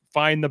was like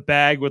find the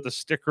bag with the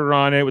sticker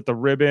on it with the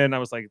ribbon. I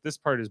was like, this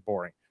part is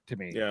boring to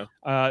me. Yeah.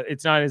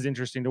 It's not as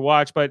interesting to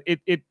watch, but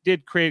it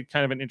did create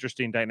kind of an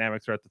interesting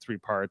dynamic throughout the three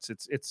parts. It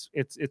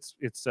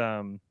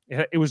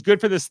was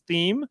good for this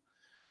theme,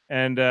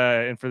 and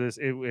for this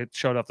it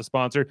showed off the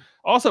sponsor.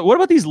 Also, what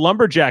about these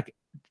lumberjack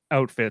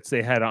outfits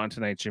they had on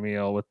tonight,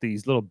 Jamil, with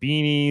these little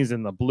beanies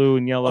and the blue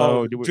and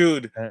yellow? Oh,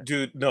 dude,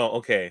 no,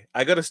 okay.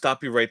 I gotta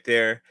stop you right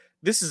there.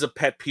 This is a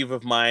pet peeve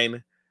of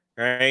mine,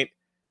 right?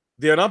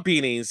 They're not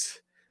beanies.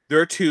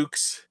 They're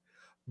toques.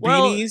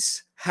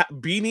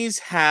 Beanies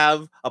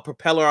have a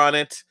propeller on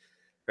it,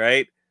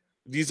 right?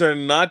 These are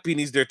not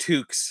beanies. They're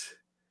toques.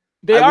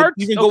 They are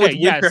even go with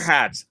winter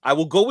hats. I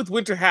will go with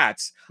winter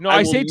hats. No,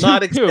 I say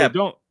toque too.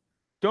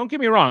 Don't get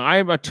me wrong. I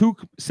am a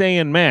toque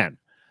saying man.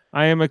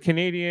 I am a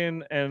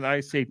Canadian, and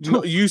I say toque.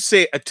 No, you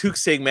say a toque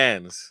saying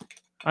mans.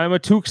 I'm a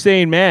toque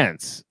saying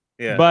mans.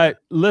 Yeah. But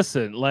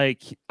listen,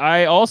 like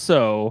I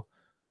also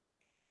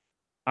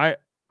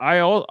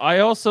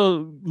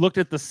looked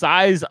at the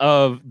size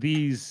of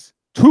these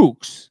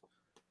toques,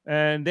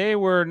 and they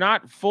were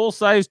not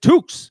full-size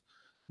toques.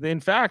 In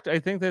fact, I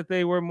think that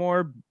they were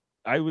more.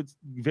 I would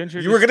venture.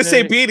 You were going to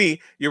say beanie.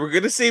 You were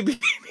going to say beanie.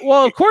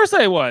 Well, of course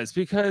I was,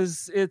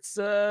 because it's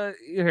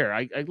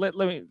here. Let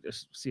me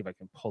just see if I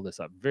can pull this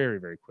up very,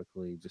 very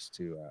quickly, just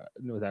to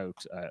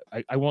without.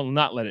 I will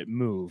not let it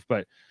move,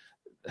 but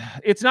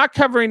it's not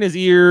covering his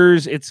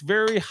ears. It's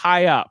very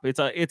high up. It's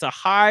a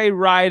high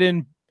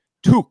riding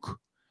toque.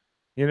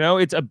 You know,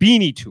 it's a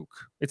beanie toque.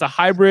 It's a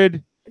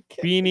hybrid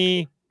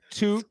beanie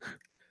toque,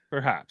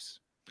 perhaps.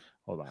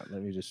 Hold on.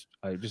 Let me just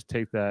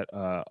take that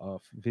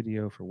off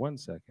video for 1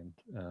 second.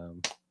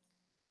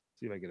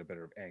 See if I get a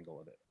better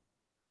angle of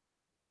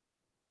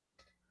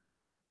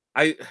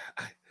it.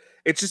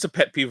 It's just a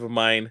pet peeve of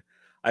mine.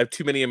 I have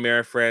too many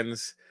Ameri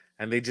friends,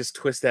 and they just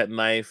twist that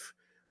knife,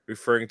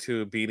 referring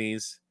to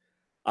beanies.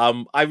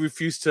 I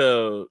refuse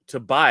to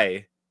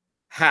buy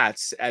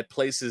hats at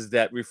places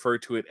that refer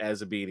to it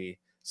as a beanie.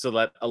 So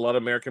that a lot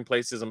of American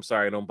places, I'm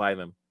sorry, I don't buy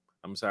them.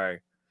 I'm sorry.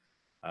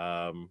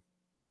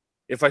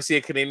 If I see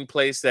a Canadian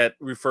place that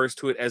refers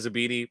to it as a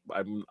beanie,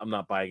 I'm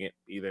not buying it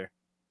either.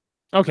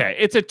 Okay,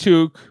 it's a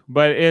toque,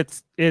 but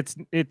it's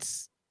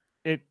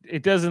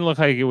it doesn't look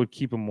like it would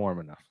keep him warm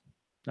enough.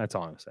 That's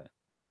all I'm saying.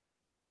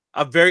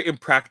 A very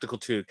impractical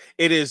tube.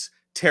 It is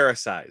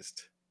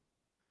terra-sized.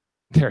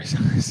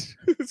 Terra-sized.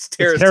 It's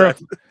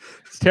terra-sized.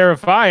 It's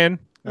terrifying.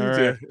 All Yeah.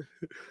 right.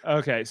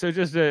 Okay, so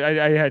just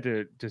I had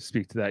to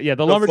speak to that. Yeah,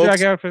 the So lumberjack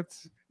folks-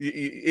 outfits.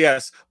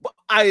 Yes, but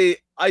I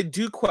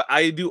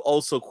do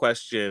also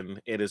question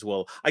it as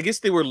well. I guess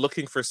they were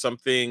looking for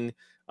something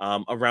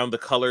around the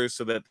colors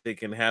so that they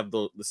can have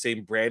the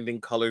same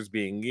branding colors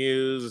being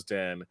used,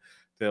 and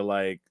they're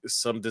like,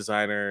 some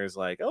designers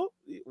like, oh,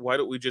 why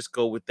don't we just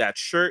go with that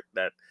shirt,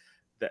 that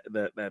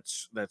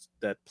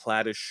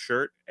plaidish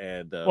shirt,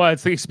 and Well,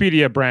 it's the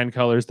Expedia brand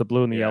colors, the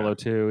blue and the Yeah. yellow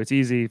too. It's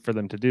easy for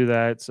them to do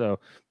that, so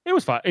it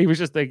was fine. It was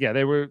just like, yeah,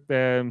 they were,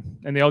 and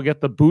they all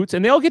get the boots,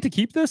 and they all get to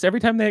keep this every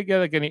time they get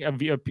like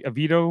a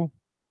veto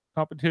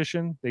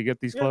competition. They get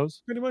these Yeah.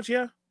 clothes. pretty much,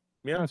 yeah.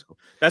 That's cool.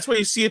 That's why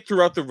you see it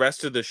throughout the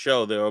rest of the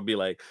show. They'll be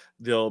like,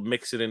 they'll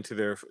mix it into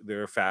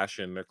their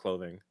fashion, their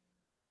clothing.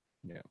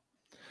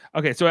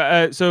 Okay,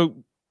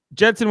 so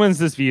Jedson wins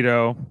this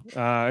veto.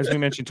 As we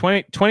mentioned,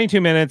 22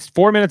 minutes,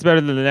 4 minutes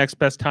better than the next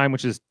best time,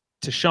 which is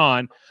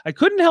Tashawn. I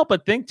couldn't help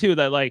but think too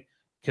that, like,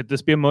 could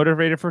this be a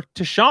motivator for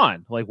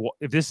Tashawn? Like,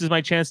 if this is my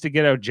chance to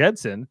get out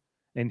Jedson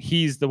and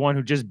he's the one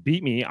who just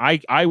beat me,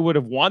 I would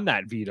have won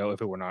that veto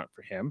if it were not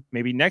for him.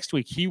 Maybe next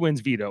week he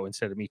wins veto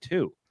instead of me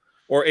too.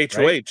 Or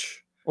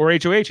HOH. Or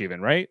HOH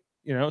even, right?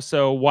 You know,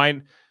 so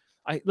why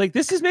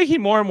this is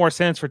making more and more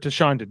sense for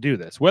Tashawn to do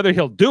this. Whether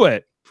he'll do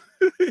it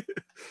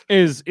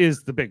is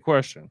the big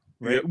question,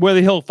 right? Yep. Whether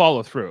he'll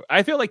follow through.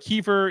 I feel like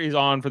Kiefer is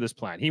on for this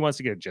plan. He wants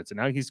to get Jedson.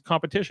 Now he's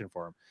competition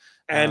for him.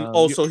 And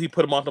also, he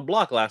put him on the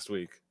block last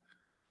week.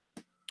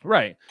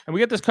 Right. And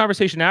we get this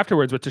conversation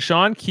afterwards with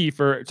Tashawn,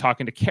 Kiefer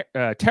talking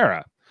to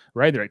Tara,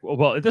 right? They're like,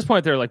 well, at this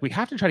point, they're like, we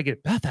have to try to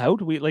get Beth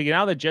out. We like,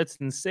 now that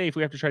Jetson's safe,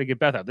 we have to try to get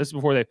Beth out. This is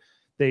before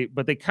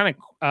they kind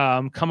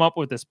of come up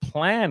with this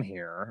plan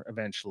here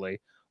eventually.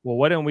 Well,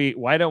 why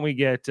don't we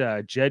get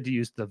Jed to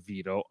use the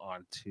veto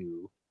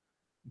onto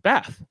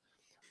Beth,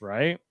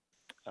 right?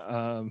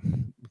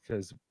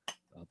 Because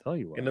I'll tell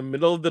you what. In the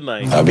middle of the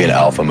night. That'd be an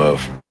alpha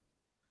move.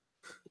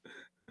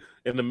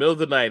 In the middle of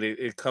the night,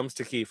 it comes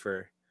to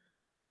Kiefer,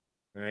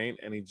 right?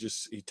 And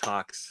he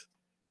talks,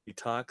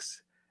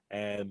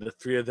 and the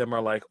three of them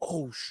are like,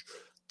 "Oh,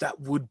 that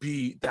would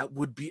be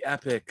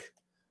epic.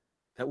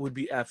 That would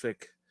be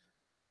epic."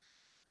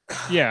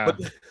 Yeah.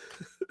 But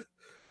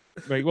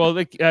Right. Well,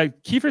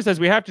 Kiefer says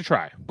we have to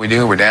try. We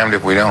do, we're damned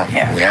if we don't.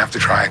 Yeah. We have to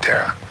try,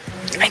 Tara.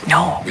 I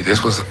know.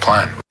 This was the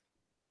plan.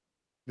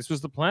 This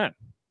was the plan.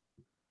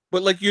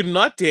 But like, you're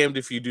not damned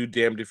if you do,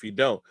 damned if you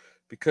don't.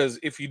 Because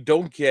if you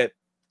don't get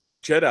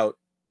Jed out,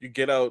 you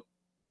get out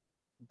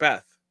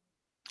Beth.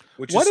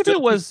 What if it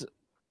was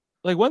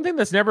like one thing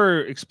that's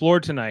never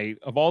explored tonight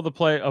of all the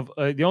play of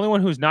the only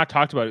one who's not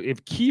talked about?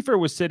 If Kiefer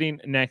was sitting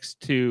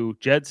next to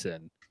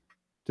Jedson,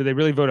 do they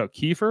really vote out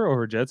Kiefer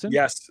over Jedson?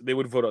 Yes, they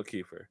would vote out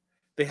Kiefer.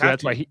 They So have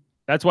that's to. why he.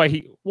 That's why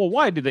he. Well,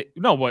 why did they?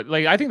 No, what?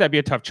 Like, I think that'd be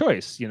a tough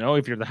choice. You know,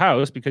 if you're the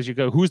house, because you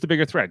go, who's the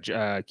bigger threat,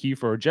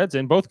 Kiefer or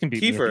Jedson? Both can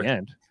beat me Kiefer. at the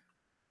end.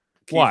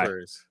 Why?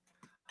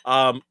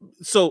 Kiefers.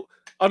 So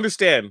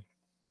understand,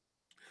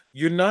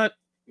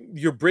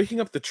 you're breaking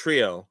up the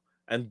trio,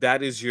 and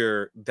that is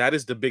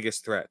the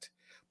biggest threat.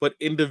 But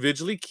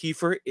individually,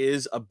 Kiefer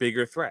is a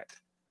bigger threat.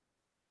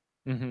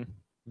 Mm-hmm.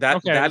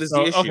 That is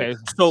the issue. Okay.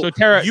 So So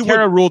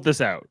Tara ruled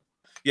this out.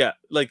 yeah,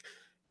 like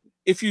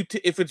if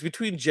it's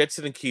between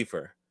Jedson and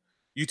Kiefer,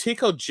 you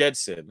take out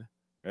Jedson,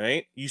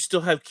 right? You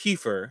still have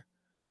Kiefer,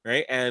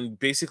 right? And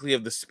basically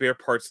have the spare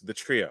parts of the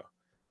trio,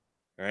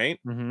 right?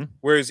 Mm-hmm.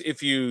 Whereas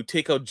if you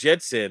take out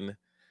Jedson,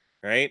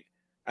 right,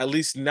 at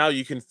least now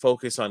you can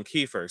focus on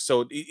Kiefer.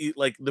 So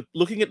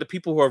looking at the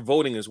people who are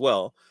voting as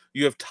well,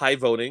 you have Ty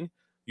voting,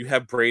 you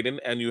have Braden,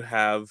 and you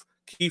have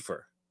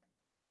Kiefer,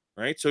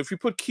 right? So if you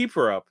put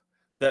Kiefer up,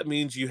 that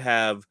means you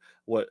have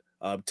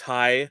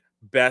Ty,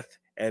 Beth,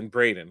 and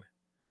Braden.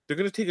 They're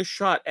going to take a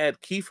shot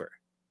at Kiefer.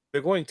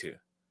 They're going to.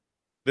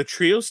 The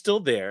trio's still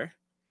there,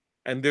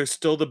 and they're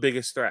still the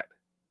biggest threat.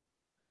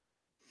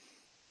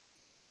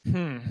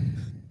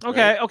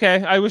 Okay,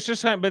 okay. I was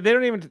just trying, but they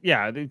don't even.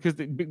 Yeah, because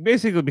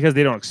basically because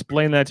they don't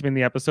explain that to me in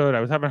the episode.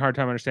 I was having a hard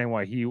time understanding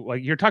why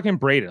you're talking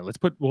Braden.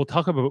 We'll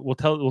tell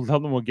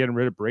them we're getting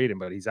rid of Braden,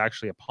 but he's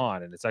actually a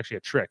pawn and it's actually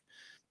a trick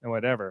and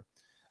whatever.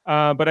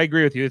 But I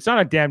agree with you. It's not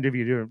a damned if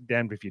you do,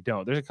 damned if you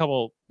don't. There's a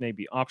couple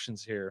maybe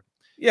options here.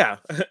 Yeah,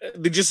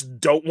 they just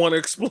don't want to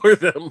explore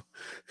them.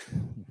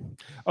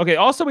 Okay.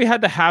 Also, we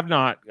had the have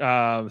not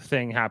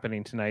thing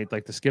happening tonight,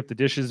 like the skip the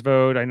dishes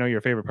vote. I know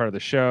your favorite part of the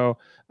show.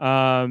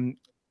 And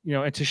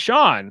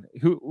Tashawn,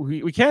 who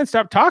we can't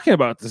stop talking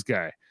about this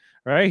guy,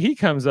 right? He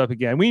comes up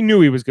again. We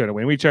knew he was going to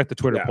win. We checked the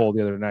Twitter poll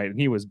the other night, and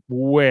he was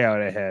way out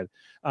ahead.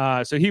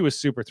 So he was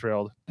super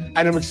thrilled. And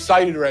I'm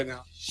excited right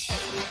now.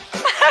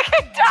 I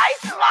could die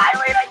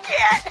smiling. I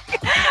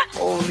can't.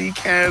 Holy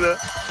Canada.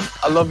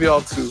 I love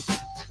y'all too.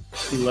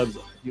 He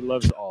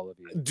loves all of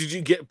you. Did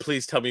you get?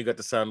 Please tell me you got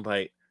the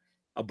soundbite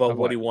about Of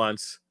what what? he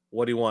wants.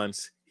 What he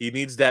wants. He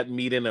needs that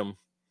meat in him.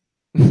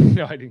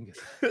 No, I didn't get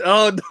that.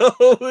 Oh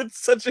no,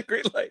 it's such a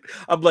great line.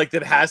 I'm like,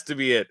 that has to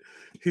be it.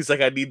 He's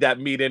like, I need that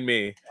meat in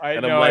me.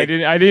 And I'm like,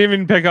 I didn't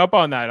even pick up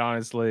on that,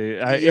 honestly.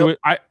 Yep.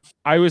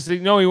 I was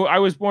no, I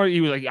was more.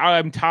 He was like,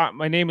 I'm Ty.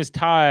 My name is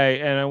Ty,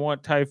 and I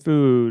want Thai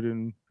food,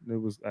 and it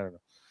was I don't know.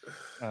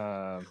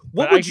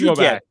 What would you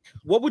get?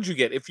 What would you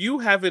get if you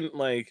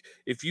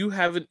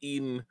haven't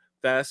eaten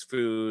fast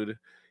food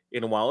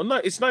in a while?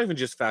 It's not even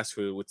just fast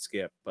food with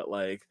Skip, but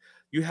like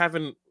you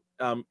haven't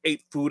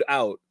ate food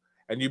out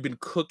and you've been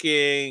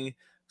cooking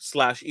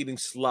 / eating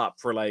slop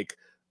for like,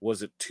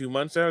 was it 2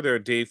 months now? They're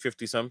day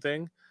 50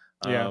 something.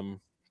 Yeah.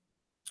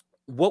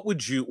 What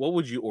would you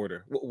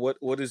order?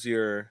 What is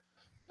your?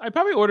 I'd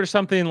probably order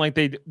something like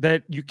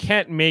that you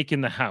can't make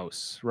in the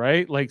house,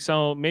 right? Like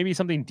maybe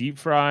something deep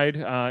fried,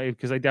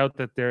 because I doubt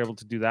that they're able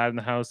to do that in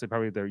the house.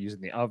 They're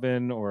using the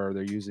oven or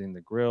they're using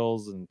the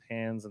grills and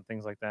pans and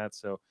things like that.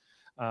 So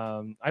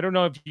I don't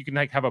know if you can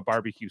like have a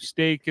barbecue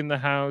steak in the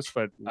house,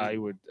 but I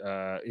would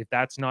if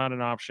that's not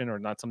an option or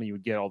not something you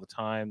would get all the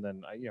time,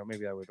 then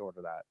maybe I would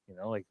order that.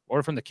 Like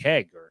order from the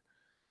keg or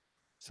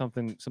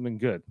something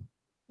good.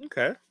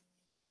 Okay.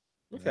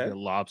 Maybe a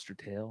lobster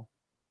tail.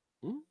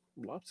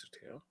 Lobster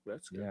tail.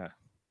 That's good. Yeah.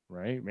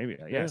 Right. Maybe.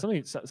 Yeah.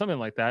 Something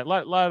like that. A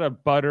lot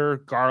of butter,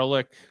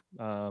 garlic.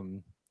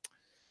 So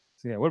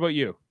yeah. What about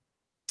you?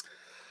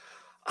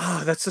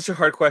 That's such a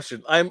hard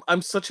question.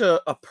 I'm such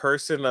a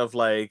person of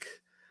like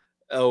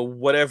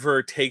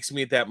whatever takes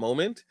me at that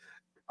moment.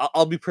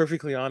 I'll be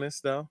perfectly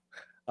honest though.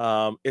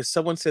 If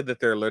someone said that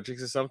they're allergic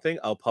to something,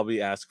 I'll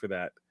probably ask for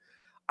that.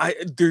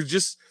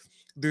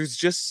 There's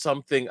just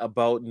something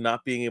about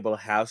not being able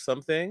to have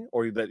something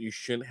or that you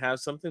shouldn't have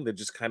something that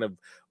just kind of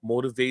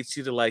motivates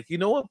you to like, you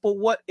know what, but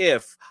what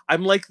if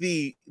I'm like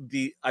the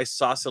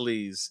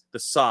isosceles, the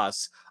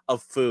sauce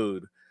of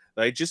food,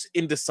 right? Just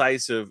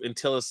indecisive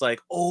until it's like,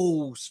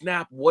 oh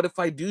snap, what if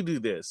I do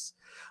this?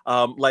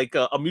 Like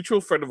a mutual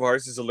friend of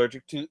ours is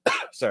allergic to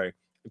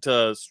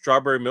to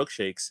strawberry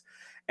milkshakes,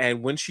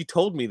 and when she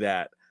told me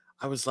that,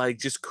 I was like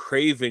just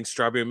craving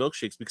strawberry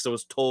milkshakes because I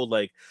was told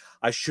like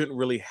I shouldn't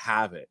really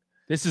have it.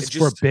 This is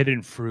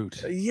forbidden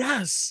fruit.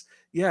 Yes.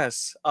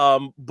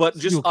 But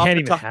just you can't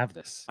even have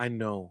this. I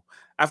know.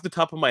 Off the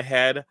top of my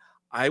head,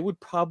 I would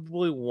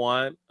probably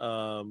want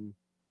I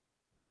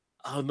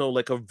don't know,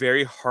 like a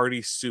very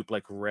hearty soup,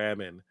 like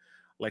ramen,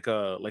 like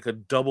a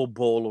double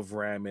bowl of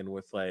ramen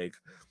with like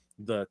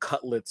the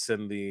cutlets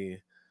and the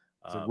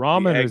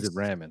ramen or is it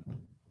ramen?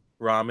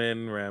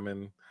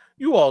 Ramen.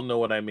 You all know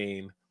what I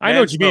mean. I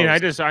know what you mean.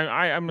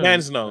 I'm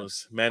man's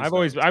nose.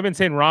 I've been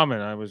saying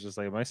ramen. I was just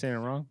like, am I saying it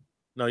wrong?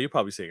 No, you're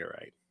probably saying it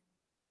right.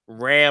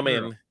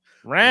 Ramen.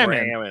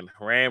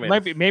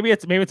 Maybe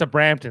it's a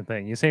Brampton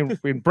thing. You say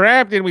in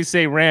Brampton we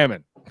say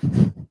ramen.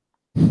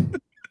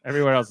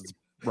 Everywhere else it's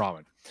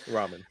ramen.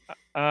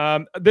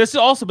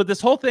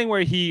 This whole thing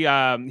where he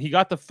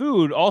got the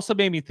food also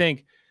made me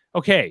think,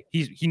 okay,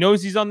 he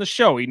knows he's on the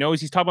show. He knows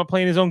he's talking about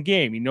playing his own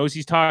game. He knows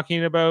he's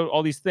talking about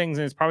all these things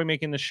and it's probably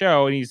making the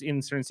show and he's in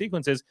certain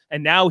sequences.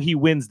 And now he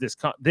wins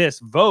this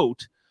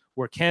vote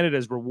where Canada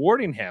is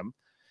rewarding him.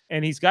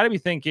 And he's got to be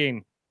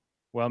thinking,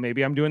 well,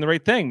 maybe I'm doing the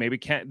right thing. Maybe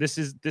Canada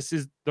is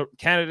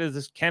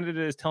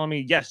telling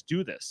me, yes,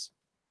 do this.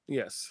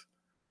 Yes.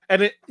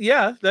 And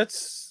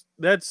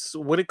that's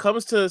when it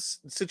comes to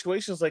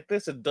situations like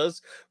this, it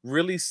does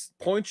really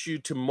point you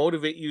to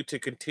motivate you to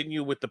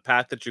continue with the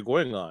path that you're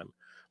going on.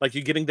 Like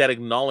you're getting that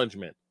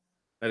acknowledgement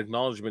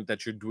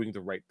that you're doing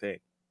the right thing.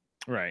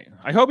 Right.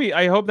 I hope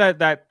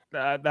that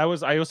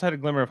was. I also had a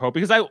glimmer of hope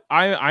because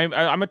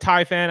I'm a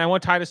Thai fan. I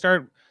want Thai to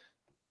start.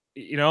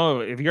 If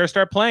you're gonna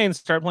start playing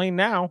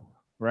now,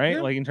 right?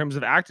 Yeah. Like in terms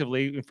of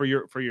actively for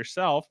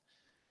yourself.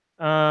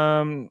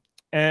 And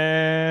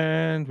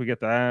we get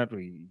that.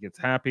 We get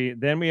happy.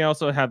 Then we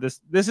also have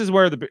this. This is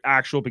where the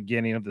actual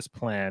beginning of this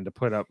plan to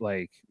put up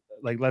like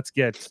let's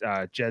get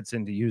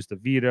Jedson to use the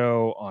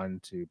veto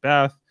onto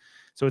Beth.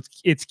 So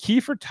it's key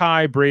for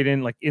Ty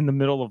Brayden, like in the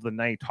middle of the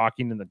night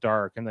talking in the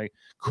dark and like,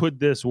 could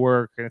this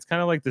work? And it's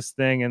kind of like this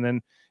thing. And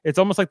then it's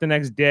almost like the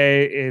next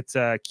day it's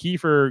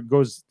Kiefer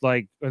goes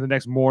like, or the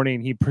next morning,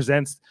 he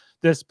presents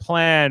this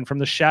plan from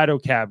the shadow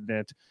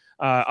cabinet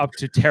up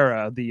to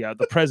Tara, the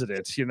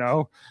president,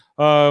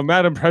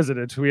 Madam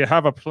President, we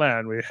have a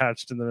plan we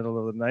hatched in the middle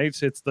of the night.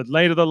 It's the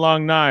night of the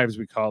long knives,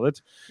 we call it.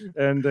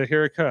 And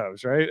here it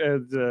comes, right?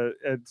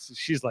 And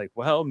she's like,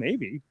 well,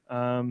 maybe.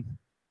 You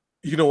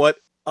know what?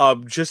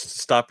 Just to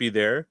stop you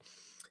there,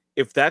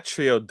 if that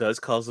trio does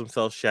call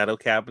themselves Shadow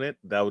Cabinet,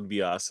 that would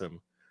be awesome.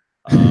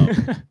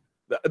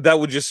 That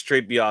would just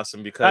straight be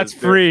awesome because that's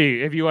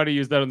free if you want to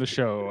use that on the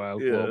show.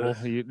 Global,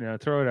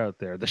 throw it out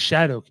there. The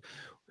Shadow.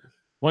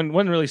 One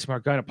really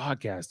smart guy on a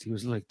podcast. He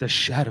was like the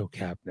Shadow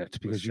Cabinet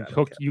because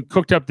you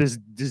cooked up this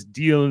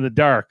deal in the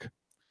dark.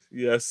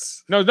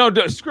 Yes. No,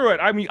 screw it.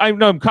 I mean, I'm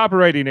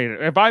copywriting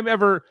it. If I'm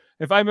ever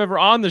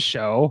on the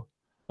show,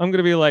 I'm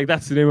gonna be like,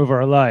 that's the name of our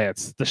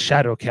alliance, the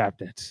Shadow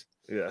Cabinet.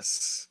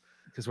 Yes,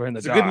 because we're in the.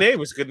 It's a good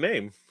name. It's a good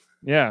name.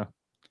 Yeah.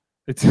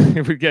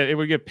 It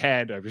would get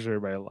panned, I'm sure,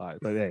 by a lot.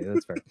 But hey,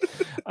 that's fair.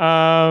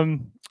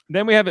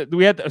 Then we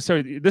had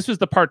sorry, this was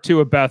the part 2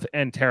 of Beth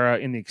and Tara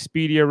in the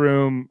Expedia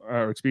room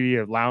or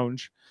Expedia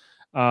lounge.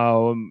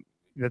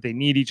 That they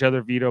need each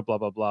other, Vito, blah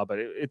blah blah. But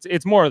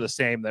it's more of the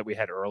same that we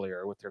had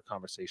earlier with their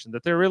conversation,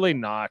 that they're really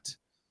not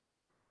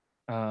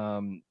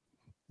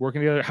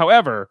working together.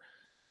 However,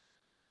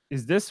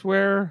 this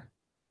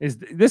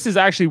is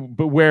actually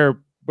where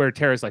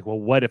Tara's like, well,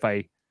 what if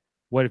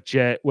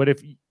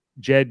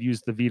Jed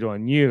used the veto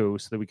on you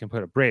so that we can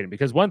put up Brayden?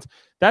 Because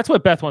that's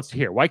what Beth wants to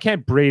hear. Why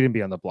can't Brayden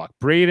be on the block?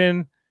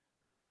 Brayden,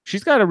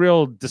 she's got a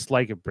real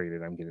dislike of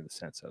Brayden. I'm getting the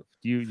sense of.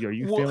 Are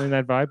you feeling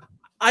that vibe?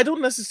 I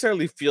don't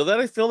necessarily feel that.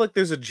 I feel like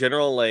there's a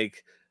general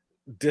like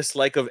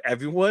dislike of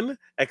everyone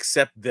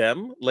except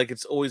them. Like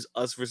it's always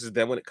us versus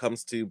them when it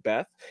comes to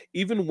Beth.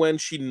 Even when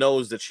she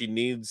knows that she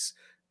needs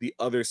the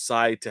other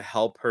side to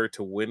help her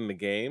to win the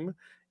game,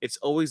 it's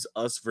always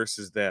us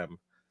versus them.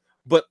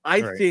 But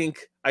I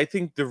think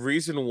the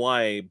reason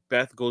why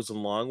Beth goes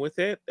along with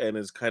it and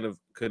is kind of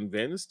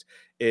convinced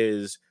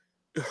is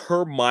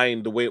her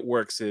mind. The way it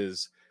works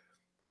is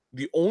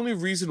the only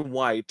reason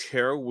why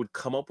Tara would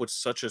come up with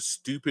such a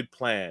stupid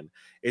plan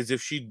is if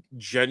she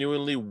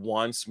genuinely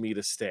wants me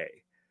to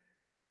stay.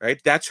 Right?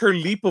 That's her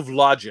leap of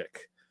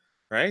logic.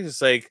 Right? It's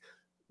like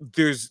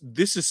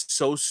this is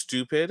so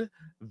stupid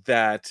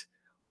that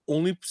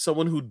only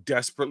someone who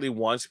desperately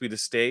wants me to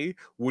stay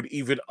would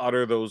even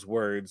utter those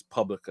words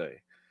publicly.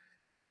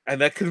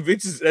 And that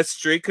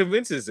straight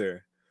convinces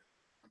her.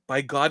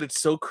 By God, it's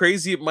so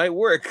crazy it might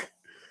work.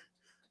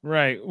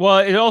 Right. Well,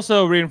 it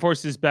also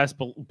reinforces Beth's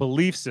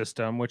belief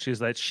system, which is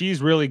that she's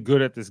really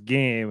good at this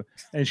game,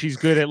 and she's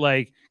good at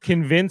like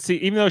convincing.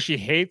 Even though she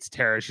hates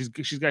Tara, she's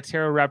got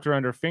Tara wrapped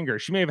around her finger.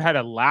 She may have had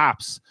a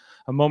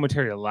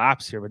momentary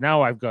lapse here, but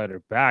now I've got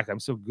her back.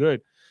 I'm so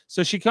good.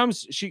 So she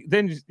runs to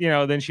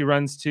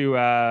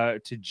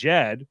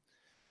Jed,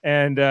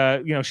 and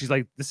she's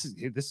like, this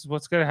is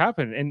what's gonna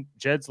happen. And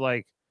Jed's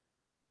like,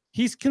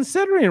 he's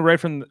considering it right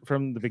from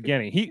the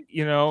beginning. He's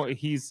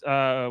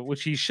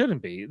which he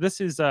shouldn't be. This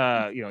is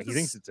he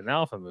thinks it's an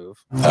alpha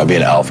move. That'd be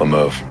an alpha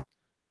move.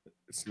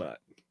 It's not.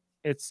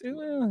 It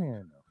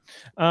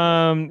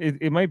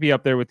might be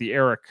up there with the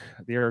Eric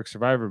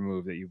Survivor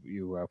move that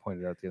you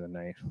pointed out the other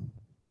night.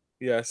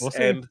 Yes, we'll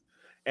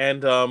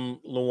and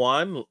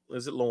Luan,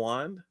 is it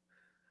Luan?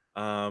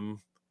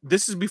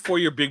 This is before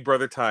your Big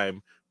Brother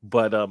time,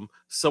 but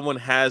someone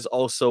has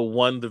also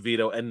won the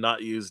veto and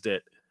not used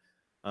it.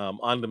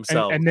 On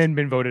themselves, and then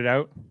been voted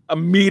out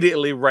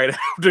immediately right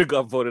after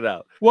got voted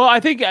out. Well, I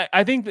think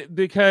that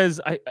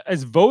because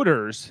as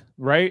voters,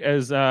 right,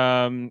 as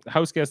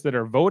house guests that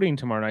are voting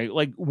tomorrow night,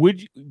 like,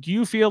 do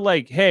you feel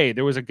like, hey,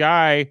 there was a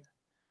guy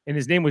and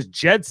his name was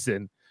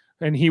Jedson,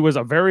 and he was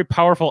a very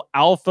powerful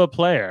alpha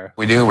player.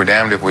 We're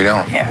damned if we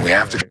don't. Yeah. We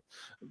have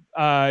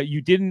to. You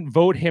didn't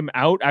vote him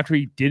out after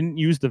he didn't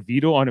use the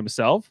veto on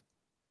himself.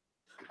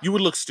 You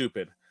would look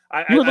stupid.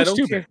 I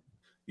don't care.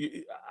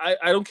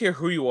 I don't care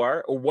who you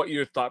are or what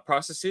your thought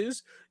process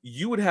is.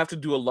 You would have to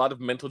do a lot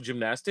of mental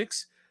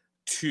gymnastics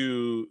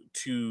to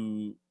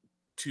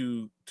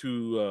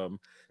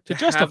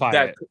justify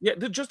that. It. Yeah,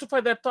 to justify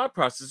that thought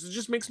process. It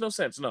just makes no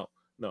sense. No.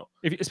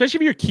 Especially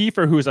if you're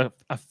Kiefer, who is a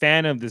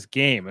fan of this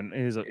game and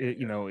there's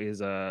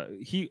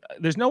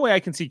no way I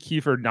can see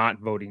Kiefer not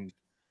voting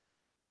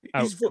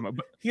out.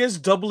 He has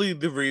doubly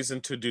the reason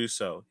to do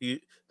so.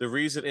 The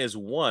reason is,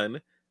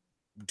 one,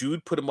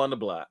 dude put him on the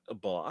block,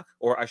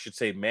 or I should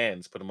say,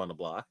 Mans put him on the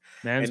block.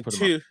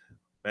 Toronto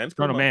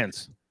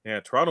Mans. Yeah,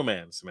 Toronto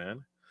Mans,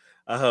 man.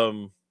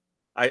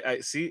 I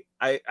see.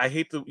 I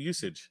hate the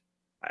usage.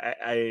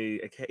 I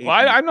can't.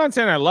 Well, I'm not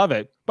saying I love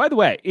it. By the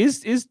way,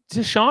 is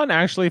Deshaun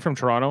actually from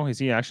Toronto? Is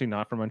he actually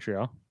not from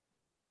Montreal?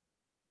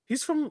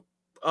 He's from.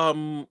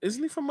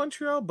 Isn't he from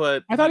Montreal?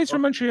 But I thought he's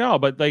from Montreal.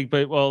 But Beth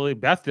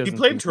doesn't. He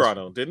played in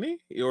Toronto, didn't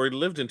he? Or he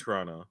lived in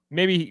Toronto?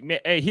 Maybe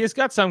he has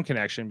got some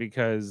connection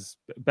because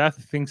Beth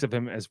thinks of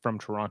him as from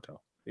Toronto.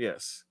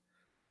 Yes,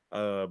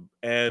 and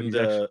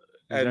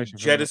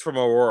Jed is from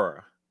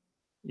Aurora.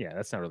 Yeah,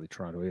 that's not really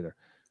Toronto either.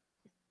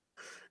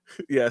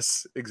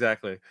 Yes,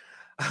 exactly.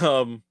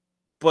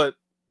 But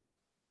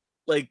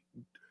like,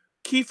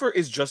 Kiefer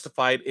is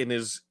justified in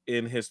his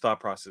thought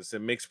process.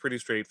 It makes pretty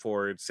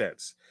straightforward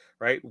sense,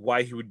 right?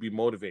 Why he would be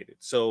motivated.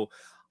 So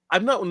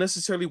I'm not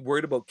necessarily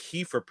worried about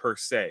Kiefer per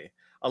se,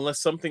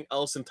 unless something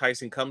else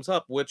enticing comes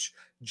up, which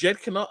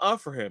Jed cannot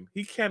offer him.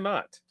 He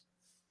cannot.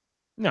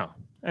 No,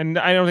 and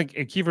I don't think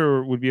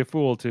Kiefer would be a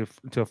fool to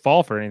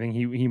fall for anything.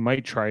 He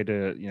might try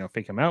to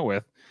fake him out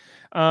with.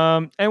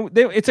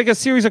 It's like a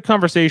series of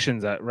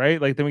conversations,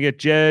 right? Like then we get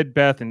Jed,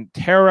 Beth, and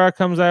Tara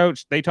comes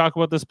out. They talk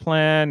about this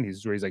plan.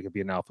 He's like, it'd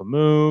be an alpha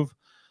move.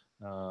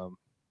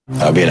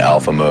 That'd be an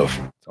alpha move.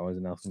 It's always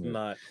an alpha move.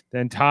 Not.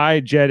 Then Ty,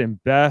 Jed,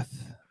 and Beth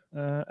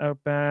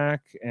out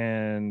back,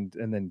 and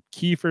then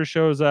Kiefer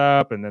shows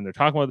up, and then they're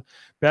talking about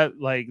Beth.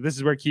 Like this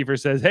is where Kiefer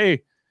says,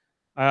 "Hey,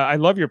 I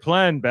love your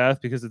plan, Beth,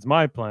 because it's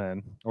my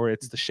plan, or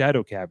it's the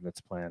Shadow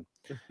Cabinet's plan."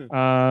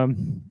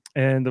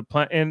 And the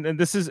plan, and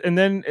this is, and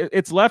then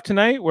it's left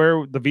tonight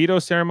where the veto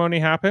ceremony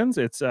happens.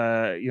 It's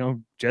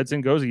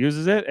Jedson goes, he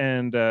uses it,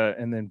 and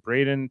then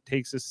Brayden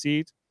takes his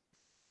seat,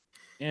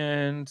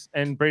 and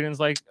Brayden's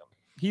like,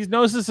 he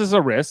knows this is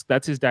a risk.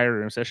 That's his diary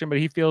room session, but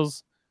he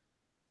feels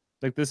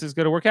like this is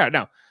going to work out.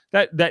 Now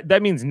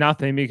that means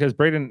nothing because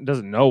Brayden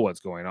doesn't know what's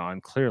going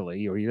on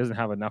clearly, or he doesn't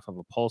have enough of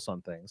a pulse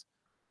on things.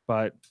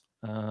 But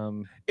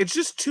it's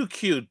just too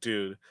cute,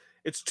 dude.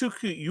 It's too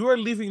cute. You are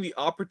leaving the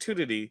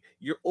opportunity.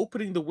 You're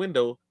opening the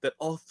window that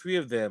all three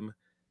of them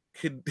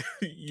could.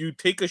 You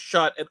take a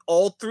shot at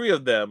all three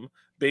of them,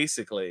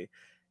 basically,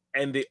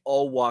 and they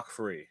all walk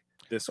free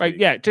this right,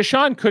 week. yeah.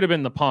 Deshaun could have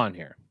been the pawn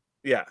here.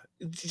 Yeah,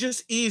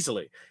 just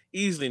easily,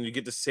 and you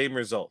get the same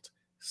result.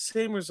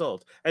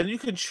 And you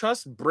can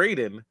trust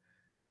Brayden.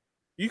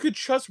 You could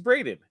trust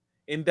Brayden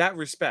in that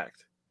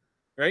respect,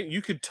 right?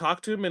 You could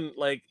talk to him and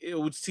like it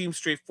would seem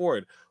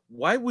straightforward.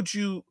 Why would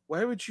you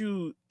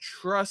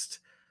trust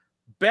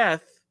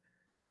Beth,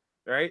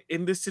 right,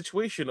 in this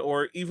situation,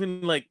 or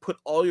even like put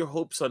all your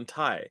hopes on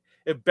Ty?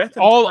 If Beth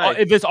and Ty,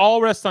 if this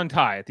all rests on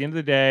Ty, at the end of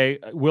the day,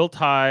 will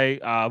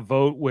Ty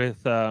vote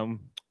with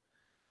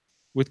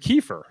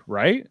Kiefer,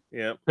 right?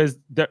 Yeah, because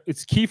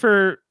it's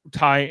Kiefer,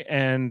 Ty,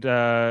 and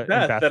Beth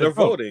that are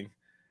voting,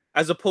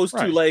 as opposed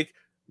to like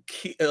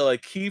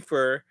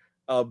Kiefer,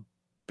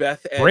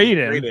 Beth, and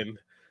Brayden.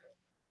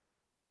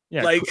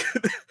 Yeah, like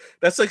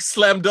that's like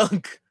slam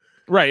dunk.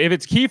 Right. If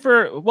it's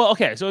Kiefer, well,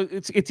 okay. So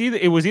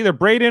it was either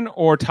Brayden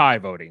or Ty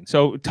voting.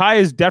 So Ty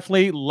is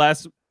definitely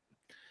less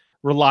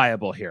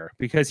reliable here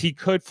because he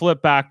could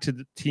flip back to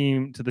the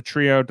team, to the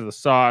trio, to the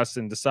sauce,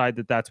 and decide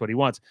that that's what he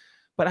wants.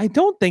 But I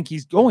don't think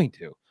he's going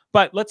to.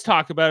 But let's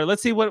talk about it.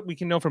 Let's see what we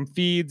can know from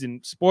feeds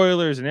and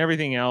spoilers and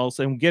everything else,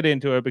 and get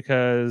into it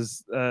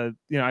because I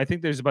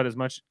think there's about as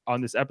much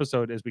on this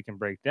episode as we can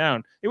break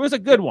down. It was a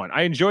good one.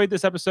 I enjoyed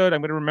this episode.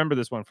 I'm going to remember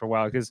this one for a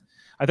while because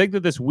I think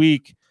that this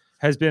week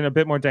has been a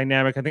bit more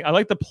dynamic. I think I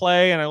like the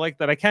play, and I like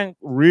that I can't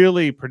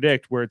really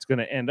predict where it's going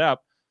to end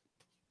up,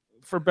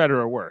 for better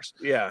or worse.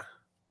 Yeah.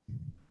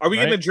 Are we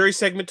getting a jury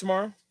segment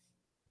tomorrow?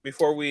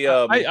 Before we,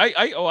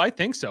 I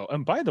think so.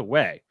 And by the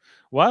way,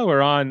 while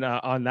we're on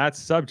that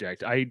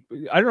subject, I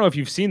don't know if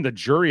you've seen the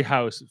jury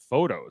house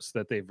photos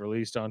that they've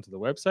released onto the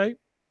website.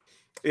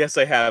 Yes,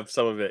 I have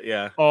some of it.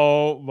 Yeah.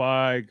 Oh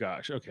my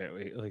gosh. Okay,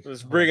 wait.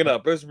 Let's bring it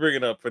up. Let's bring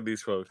it up for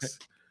these folks.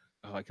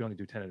 Oh, I can only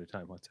do 10 at a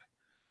time. One second.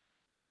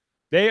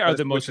 They are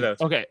the most.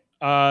 Okay.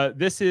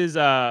 This is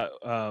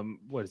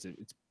what is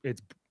it?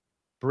 It's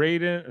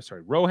Brayden.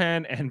 Sorry,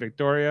 Rohan and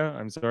Victoria.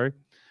 I'm sorry.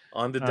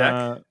 On the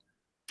deck.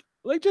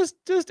 Like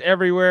just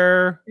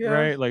everywhere, yeah.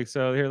 Right? Like,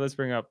 so here, let's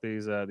bring up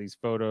these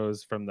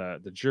photos from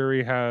the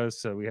jury house.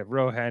 So we have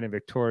Rohan and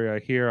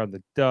Victoria here on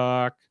the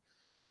dock.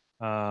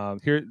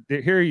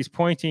 Here he's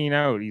pointing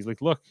out. He's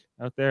like, look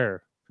out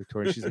there,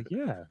 Victoria. She's like,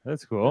 yeah,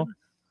 that's cool.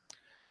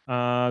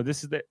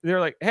 They're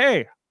like,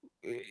 hey,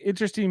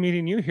 interesting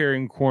meeting you here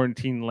in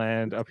quarantine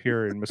land up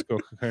here in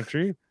Muskoka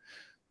country.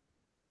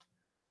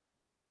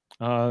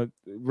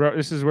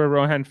 This is where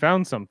Rohan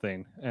found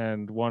something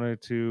and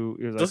wanted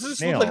to. Does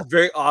this look like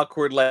very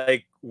awkward,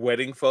 like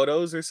wedding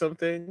photos or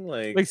something?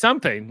 Like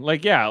something,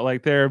 like yeah,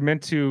 like they're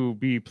meant to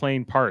be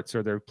playing parts,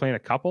 or they're playing a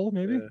couple,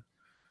 maybe.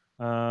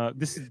 Yeah.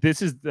 This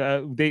is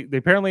they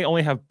apparently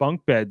only have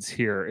bunk beds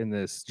here in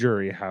this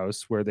jury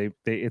house where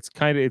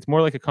it's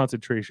more like a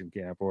concentration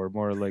camp, or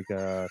more like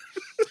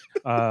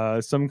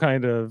some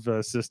kind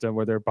of system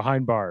where they're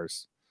behind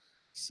bars.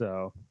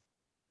 So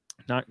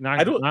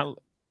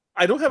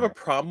I don't have a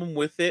problem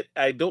with it.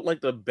 I don't like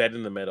the bed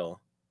in the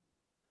middle.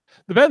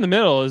 The bed in the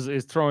middle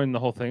is throwing the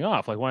whole thing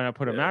off. Like, why not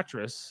put a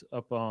mattress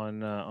up on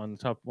the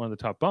top, one of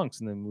the top bunks,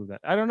 and then move that?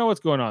 I don't know what's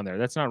going on there.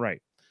 That's not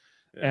right.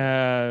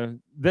 Yeah.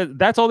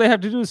 That's all they have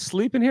to do is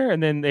sleep in here,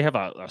 and then they have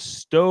a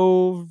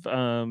stove.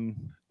 Yeah,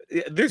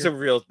 there's a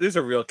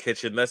real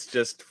kitchen. That's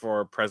just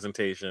for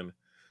presentation.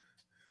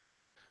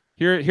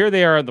 Here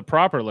they are in the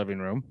proper living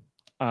room.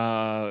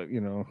 I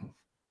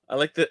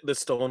like the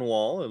stone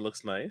wall. It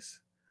looks nice.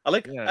 I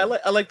like the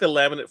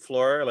laminate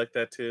floor. I like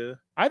that too.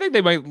 I think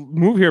they might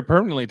move here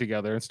permanently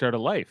together and start a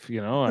life.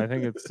 I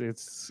think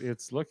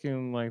it's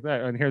looking like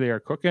that. And here they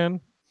are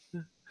cooking.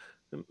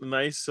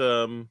 Nice,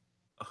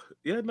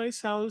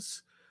 nice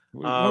house.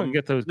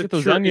 Get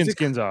those onion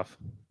skins off.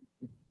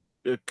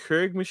 A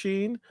Keurig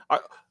machine.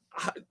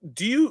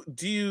 Do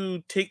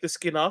you take the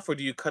skin off, or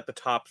do you cut the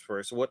tops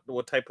first?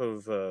 What type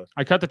of?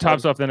 I cut the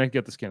tops off, then I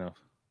get the skin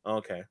off.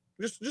 Okay,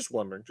 just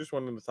wondering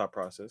the thought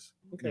process.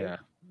 Okay, yeah,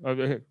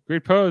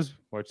 great pose.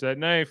 Watch that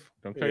knife.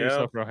 Don't cut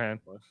yourself,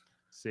 Rohan.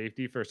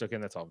 Safety first. Okay,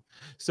 that's all.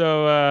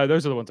 So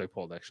those are the ones I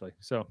pulled actually.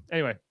 So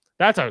anyway,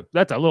 that's a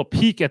little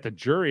peek at the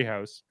jury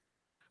house.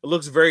 It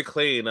looks very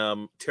clean.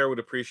 Tara would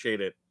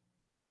appreciate it.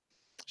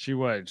 She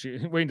would.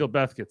 Wait until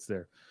Beth gets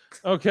there.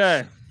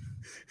 Okay.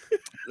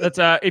 That's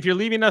if you're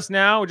leaving us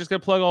now, we're just gonna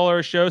plug all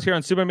our shows here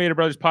on Super Mario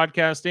Brothers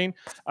Podcasting.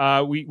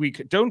 We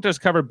don't just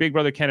cover Big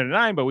Brother Canada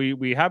 9, but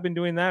we have been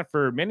doing that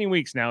for many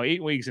weeks now,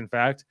 8 weeks in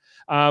fact.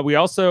 We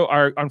also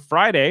are on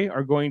Friday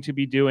are going to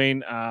be doing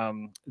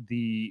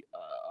the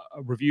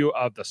a review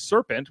of The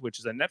Serpent, which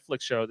is a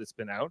Netflix show that's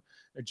been out.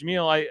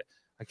 Jamil, I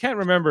can't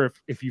remember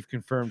if you've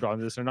confirmed on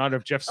this or not.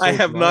 If Jeff, I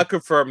have not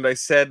confirmed. I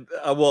said,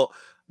 well,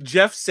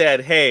 Jeff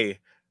said, hey,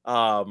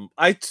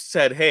 I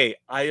said, hey,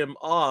 I am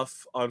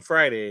off on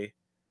Friday.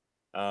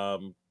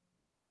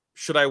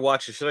 Should I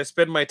watch it? Should I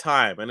spend my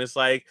time? And it's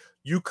like,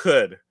 you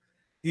could.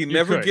 He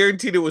never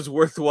guaranteed it was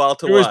worthwhile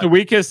to watch. It was the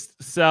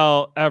weakest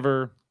sell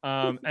ever.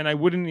 And I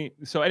wouldn't.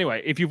 So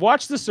anyway, if you've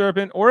watched The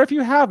Serpent, or if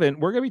you haven't,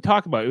 we're gonna be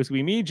talking about it. It's gonna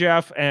be me,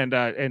 Jeff, and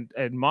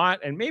Mott,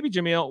 and maybe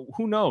Jamil.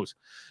 Who knows?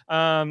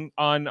 On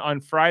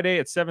Friday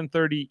at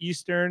 7:30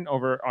 Eastern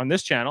over on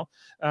this channel.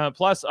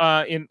 Plus,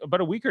 in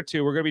about a week or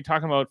two, we're gonna be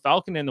talking about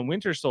Falcon and the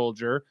Winter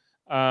Soldier.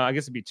 I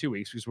guess it'd be 2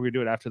 weeks because we're gonna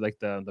do it after like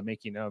the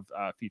making of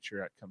feature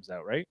that comes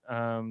out, right?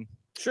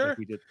 Sure. Like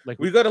we did. Like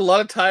we got a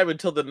lot of time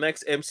until the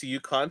next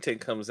MCU content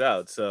comes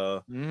out.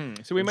 So,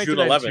 so we might June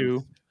do that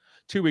 11th.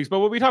 2 weeks. But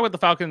when we talk about the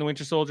Falcon and the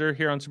Winter Soldier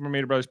here on Super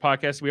Mario Brothers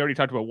podcast, we already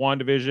talked about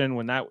WandaVision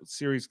when that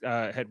series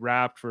had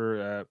wrapped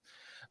for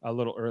a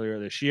little earlier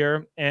this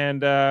year,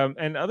 and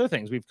other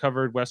things. We've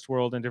covered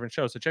Westworld and different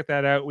shows, so check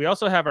that out. We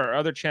also have our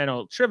other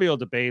channel, Trivial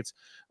Debates.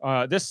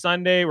 This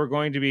Sunday, we're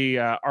going to be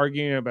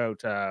arguing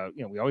about,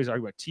 we always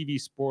argue about TV,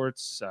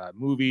 sports,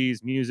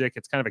 movies, music.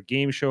 It's kind of a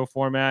game show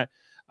format.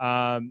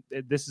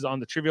 This is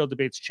on the Trivial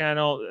Debates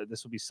channel.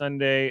 This will be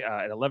Sunday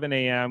at 11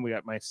 a.m. We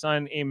got my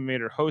son, Eamon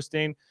Mader,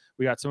 hosting.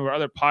 We got some of our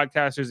other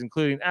podcasters,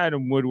 including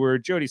Adam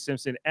Woodward, Jody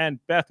Simpson, and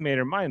Beth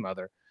Mader, my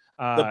mother.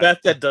 The Beth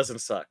that doesn't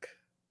suck.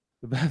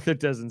 The Beth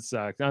that doesn't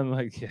suck.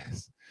 Unlike,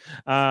 yes.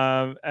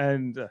 It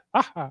was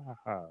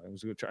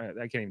a good try.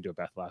 I can't even do a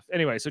Beth laugh.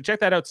 Anyway, so check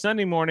that out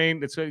Sunday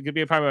morning. It's going to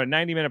be probably about a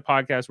 90-minute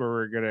podcast where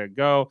we're going to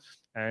go.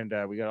 And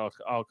we got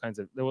all kinds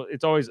of,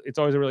 it's always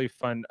a really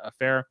fun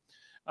affair.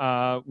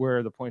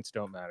 Where the points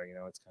don't matter,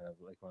 it's kind of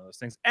like one of those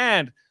things.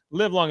 And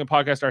Live Long and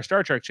Podcast, our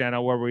Star Trek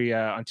channel, where we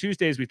on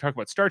Tuesdays we talk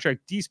about Star Trek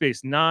Deep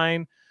Space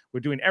Nine.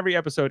 We're doing every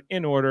episode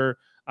in order.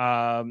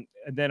 And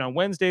then on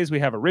Wednesdays we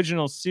have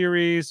original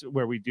series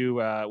where we do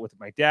with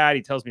my dad.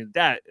 He tells me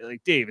that,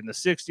 like, Dave, in the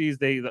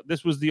 60s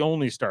this was the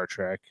only Star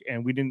Trek,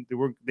 and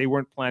they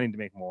weren't planning to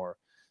make more,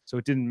 so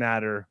it didn't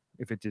matter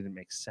if it didn't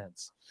make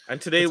sense. And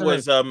today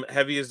was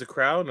Heavy as the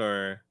Crown,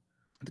 or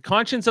The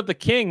Conscience of the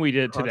King we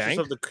did today. Conscience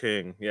of the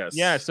King, yes.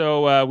 Yeah,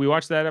 so we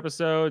watched that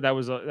episode. That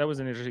was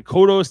an interesting.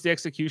 Kodos the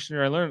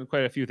Executioner. I learned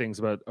quite a few things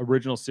about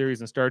original series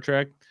and Star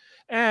Trek.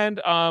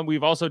 And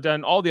we've also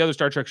done all the other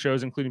Star Trek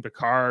shows, including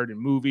Picard and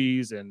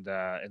movies and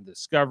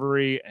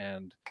Discovery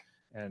and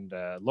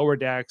Lower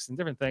Decks and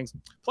different things.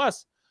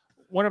 Plus,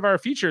 one of our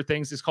feature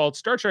things is called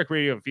Star Trek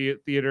Radio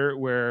Theater,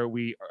 where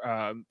we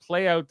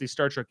play out the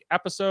Star Trek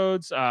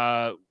episodes.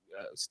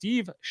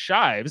 Steve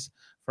Shives,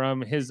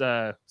 from his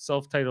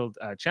self-titled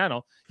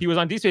channel, he was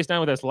on Deep Space Nine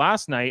with us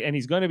last night, and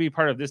he's going to be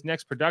part of this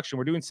next production.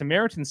 We're doing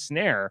Samaritan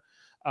Snare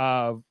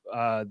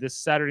this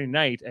Saturday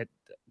night at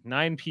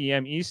 9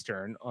 p.m.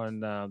 Eastern on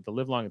the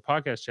Live Long and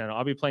Podcast channel.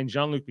 I'll be playing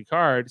Jean-Luc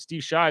Picard.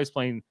 Steve Shives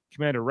playing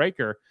Commander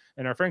Riker,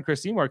 and our friend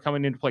Chris Seymour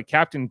coming in to play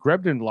Captain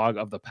Grebdenlog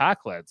of the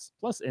Packlets,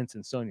 plus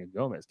Ensign Sonia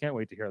Gomez. Can't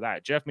wait to hear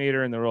that. Jeff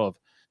Mader in the role of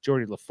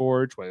Geordi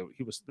LaForge.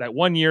 He was that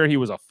 1 year he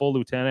was a full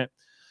lieutenant.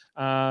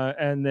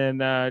 And then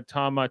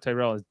Tom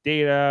Tyrell is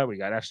Data. We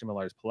got Ashley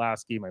Millard as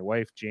Pulaski. My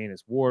wife Jane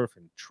is Worf,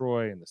 and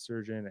Troy and the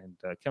Surgeon, and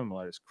Kevin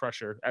Millard is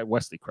Crusher,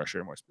 Wesley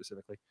Crusher more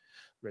specifically.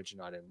 Reggie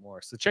not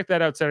anymore. So check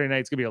that out Saturday night.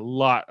 It's gonna be a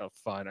lot of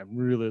fun. I'm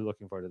really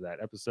looking forward to that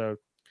episode.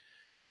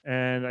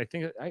 And I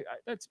think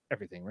that's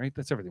everything, right?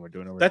 That's everything we're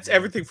doing over. That's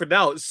everything for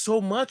now. So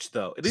much,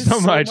 though. It is so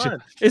much.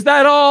 Is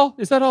that all?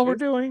 Is that all we're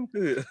doing?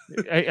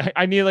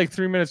 I need like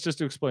 3 minutes just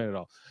to explain it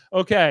all.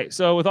 Okay,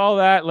 so with all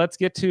that, let's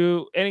get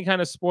to any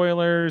kind of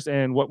spoilers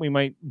and what we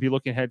might be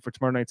looking ahead for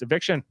tomorrow night's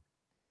eviction.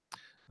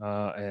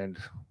 And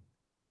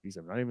these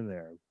are not even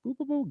there. Boo,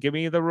 boo, boo. Give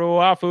me the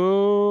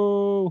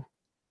Ruafu.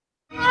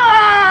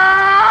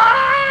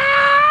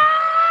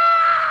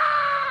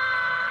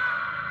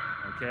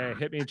 Okay,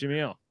 hit me,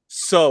 Jamil.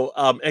 So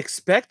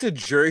expect a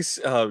jury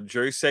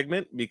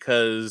segment,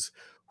 because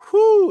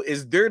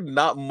is there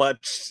not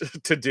much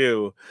to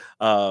do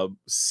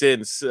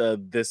since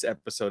this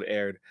episode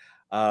aired.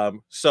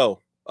 So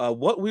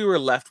what we were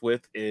left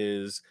with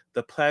is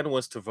the plan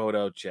was to vote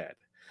out Jed.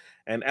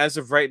 And as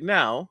of right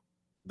now,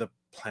 the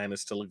plan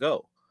is still a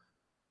go.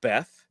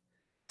 Beth,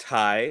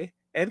 Ty,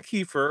 and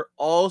Kiefer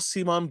all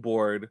seem on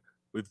board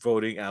with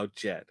voting out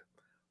Jed.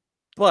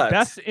 But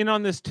Beth's in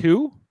on this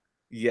too?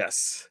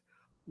 Yes.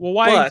 Well,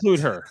 why include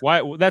her?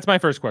 Why? That's my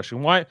first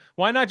question. Why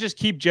not just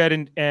keep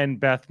Jed and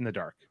Beth in the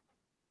dark?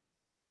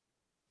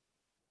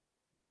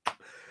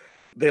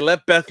 They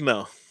let Beth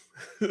know.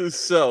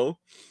 So,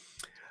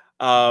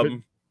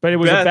 but it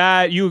was a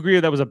bad. You agree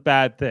that was a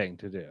bad thing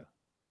to do?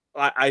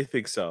 I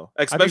think so,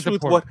 especially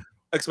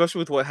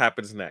with what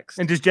happens next.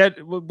 And does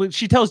Jed?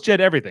 She tells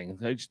Jed everything.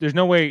 There's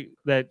no way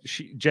that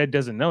Jed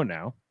doesn't know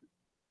now.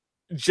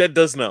 Jed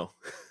does know.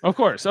 Of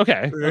course.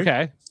 Okay. Right?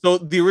 Okay. So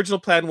the original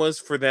plan was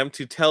for them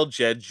to tell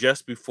Jed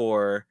just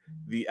before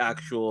the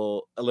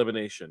actual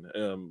elimination,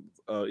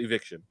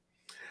 eviction.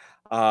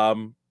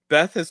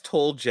 Beth has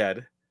told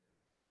Jed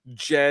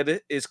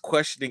Jed is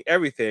questioning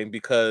everything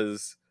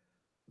because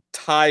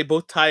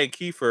both Ty and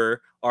Kiefer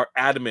are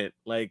adamant.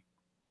 Like,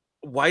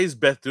 why is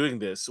Beth doing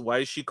this? Why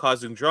is she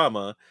causing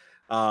drama?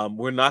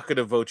 We're not going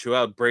to vote you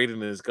out.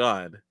 Brayden is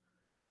gone,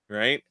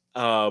 right?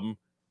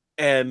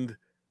 And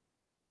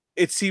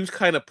it seems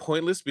kind of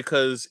pointless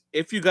because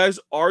if you guys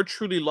are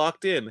truly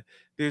locked in,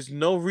 there's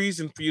no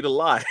reason for you to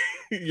lie.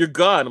 You're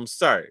gone. I'm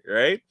sorry,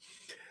 right?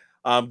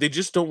 They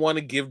just don't want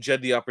to give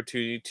Jed the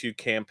opportunity to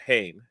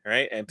campaign,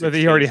 right? And to But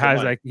he already change the has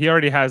mind. that. He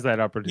already has that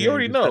opportunity. He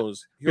already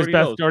knows. He Because already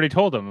Beth knows. already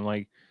told him.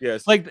 Like,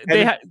 Yes. like And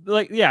they it- had,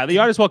 like, yeah, they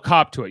ought as well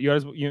cop to it.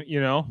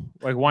 You know,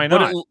 like why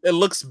not? But it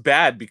looks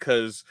bad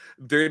because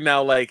they're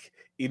now like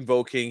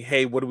invoking,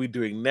 hey, what are we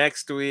doing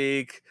next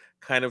week?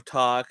 Kind of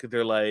talk.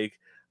 They're like,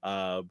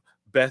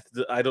 Beth,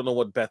 I don't know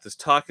what Beth is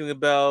talking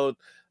about.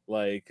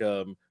 Like,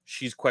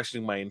 she's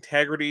questioning my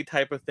integrity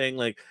type of thing.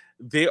 Like,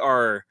 they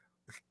are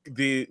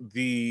the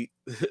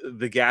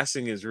the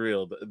gassing is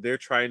real. They're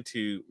trying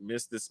to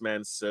miss this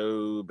man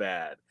so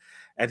bad.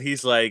 And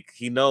he's like,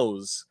 he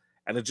knows,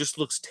 and it just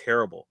looks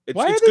terrible.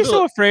 Why are they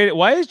so afraid?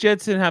 Why does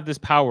Jedson have this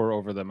power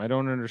over them? I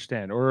don't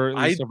understand. Or at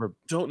least over.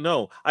 Don't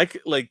know.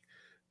 Like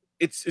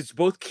it's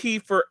both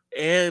Kiefer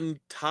and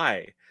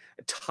Ty.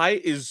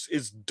 Ty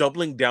is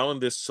doubling down on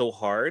this so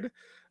hard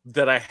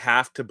that I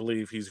have to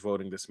believe he's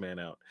voting this man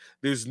out.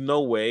 There's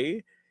no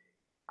way.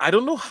 I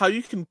don't know how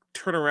you can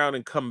turn around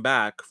and come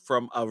back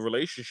from a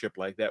relationship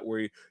like that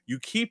where you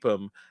keep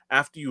him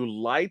after you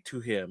lied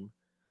to him,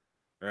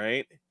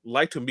 right?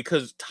 Lied to him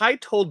because Ty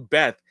told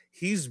Beth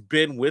he's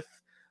been with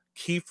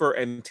Kiefer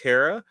and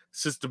Tara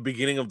since the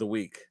beginning of the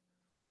week.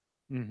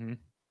 Mm-hmm.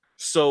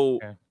 So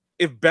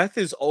if Beth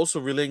is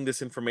also relaying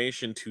this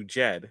information to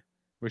Jed,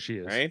 which she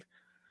is, right?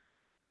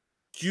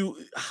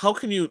 How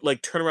can you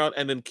like turn around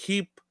and then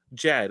keep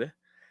Jed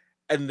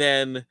and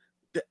then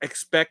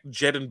expect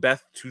Jed and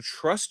Beth to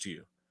trust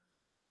you,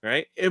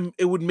 right?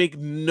 It would make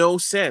no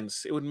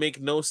sense. It would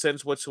make no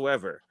sense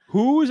whatsoever.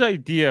 Whose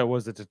idea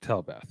was it to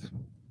tell Beth?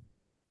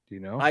 Do you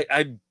know?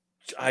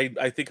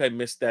 I think I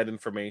missed that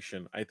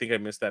information. I think I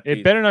missed that piece.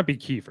 It better not be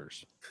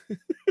Kiefer's.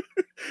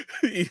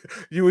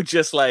 You would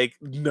just like,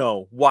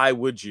 no, why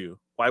would you?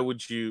 Why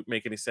would you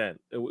make any sense?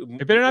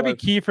 It better not be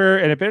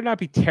Kiefer, and it better not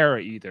be Tara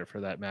either,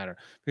 for that matter.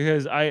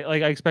 Because I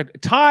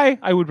expect Ty,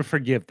 I would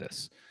forgive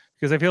this.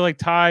 Because I feel like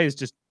Ty is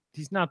just,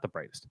 he's not the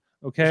brightest.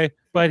 Okay.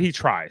 But he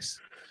tries.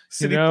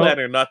 City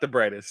planner, not the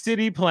brightest.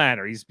 City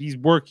planner. He's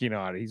working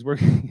on it. He's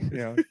working, you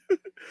know.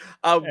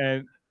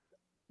 And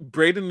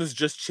Brayden is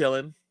just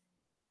chilling.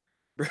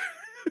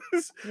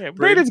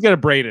 Brayden's gonna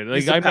Brayden.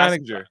 Like,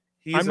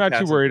 I'm not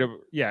too worried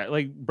about. Yeah,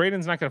 like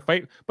Brayden's not gonna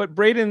fight, but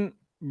Brayden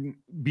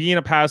being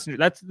a passenger,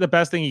 that's the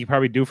best thing he could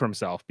probably do for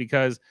himself.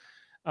 Because,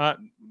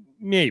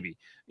 maybe,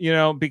 you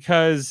know,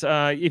 because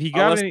if he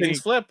got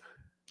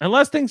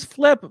unless things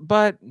flip,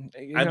 but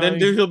then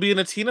he'll be in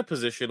a Tina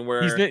position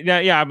where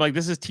I'm like,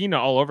 this is Tina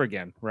all over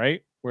again,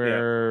 right?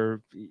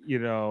 Where you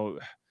know,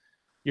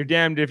 you're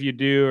damned if you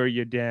do, or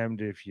you're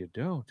damned if you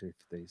don't. If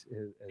they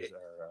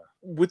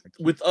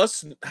with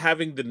us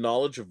having the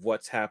knowledge of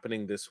what's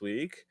happening this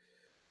week,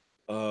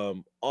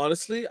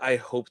 honestly, I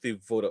hope they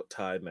vote out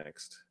Ty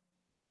next,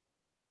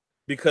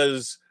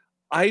 because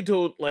I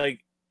don't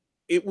like.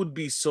 It would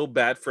be so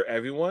bad for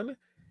everyone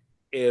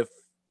if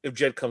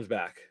Jed comes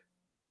back.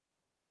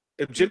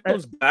 If Jed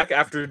comes back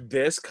after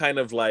this kind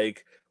of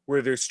like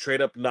where they're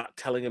straight up not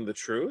telling him the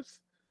truth,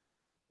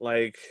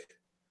 like,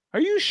 are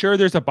you sure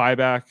there's a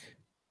buyback?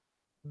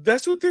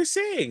 That's what they're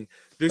saying.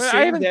 They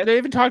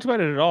haven't talked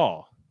about it at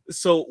all.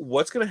 So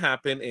what's going to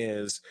happen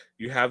is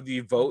you have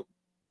the vote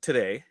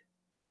today,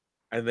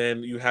 and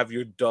then you have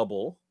your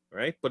double,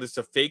 right? But it's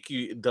a fake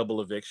double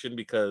eviction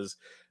because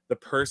the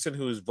person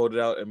who is voted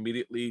out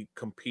immediately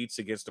competes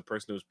against the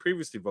person who was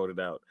previously voted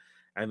out,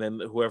 and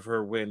then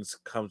whoever wins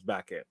comes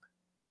back in.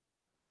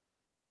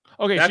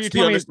 Okay, that's so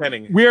the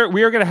understanding. We are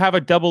going to have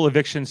a double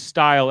eviction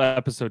style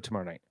episode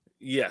tomorrow night.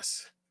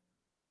 Yes.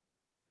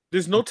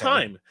 There's no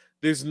time.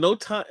 There's no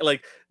time.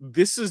 Like,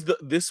 this was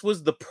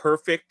the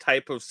perfect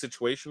type of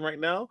situation right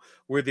now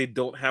where they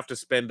don't have to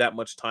spend that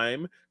much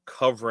time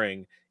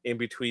covering in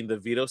between the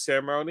veto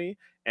ceremony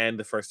and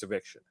the first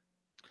eviction.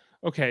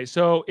 Okay,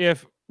 so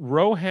if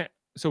Rohan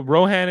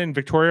and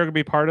Victoria are going to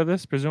be part of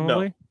this,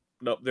 presumably?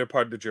 No, they're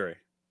part of the jury.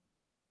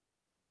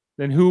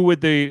 Then who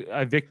would the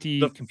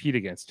evictee compete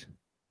against?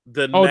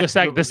 The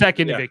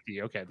second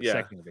evictee. Okay, the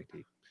second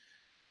evictee.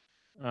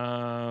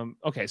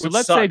 Okay, so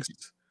let's say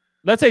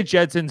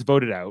Jedson's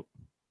voted out,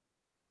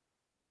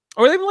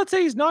 or even let's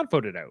say he's not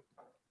voted out.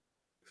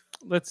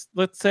 Let's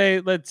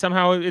say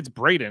somehow it's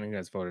Brayden who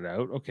gets voted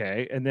out.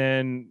 Okay, and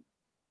then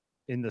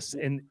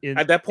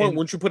at that point,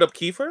 wouldn't you put up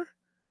Kiefer?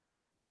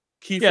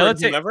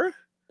 Let's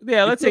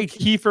say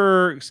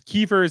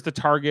Kiefer is the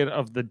target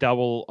of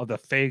the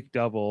fake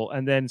double,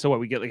 and then so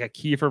what, we get like a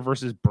Kiefer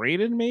versus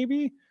Brayden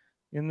maybe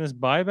in this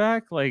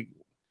buyback, like,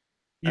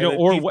 you know,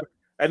 or what?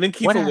 And then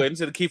Kiefer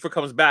wins, and Kiefer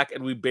comes back,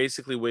 and we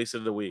basically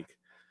wasted the week.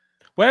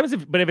 What happens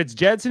if it's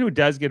Jedson who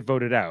does get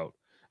voted out,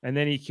 and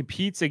then he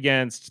competes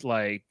against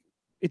like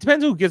it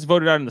depends who gets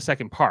voted out in the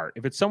second part.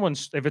 If it's someone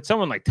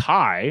like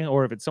Ty,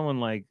 or if it's someone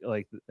like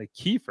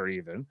Kiefer,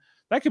 even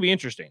that could be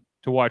interesting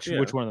to watch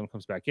which one of them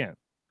comes back in.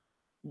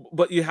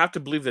 But you have to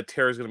believe that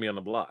Tara's going to be on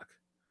the block,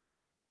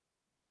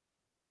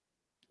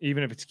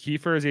 even if it's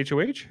Kiefer as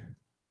HOH.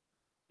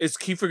 Is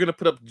Kiefer going to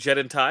put up Jet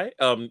and Ty,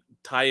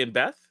 Ty and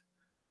Beth?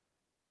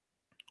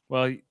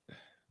 Well, he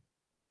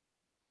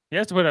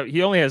has to put up.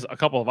 He only has a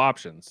couple of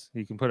options.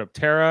 He can put up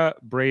Tara,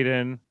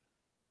 Brayden,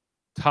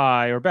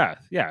 Ty, or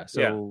Beth. Yeah.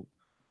 So,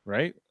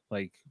 right?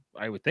 Like,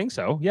 I would think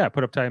so. Yeah.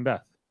 Put up Ty and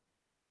Beth.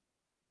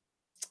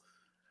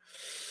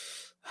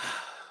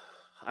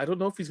 I don't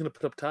know if he's going to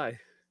put up Ty.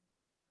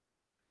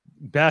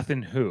 Beth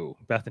and who?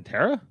 Beth and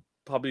Tara?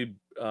 Probably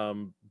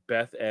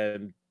Beth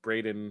and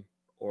Brayden,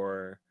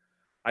 or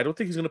I don't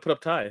think he's going to put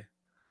up Ty.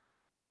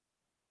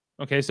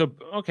 Okay. So,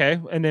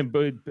 and then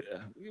but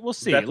we'll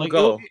see. Beth will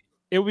go.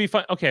 It would be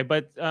fun. Okay,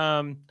 but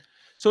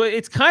so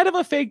it's kind of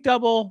a fake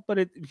double,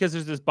 but because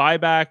there's this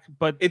buyback,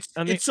 but it's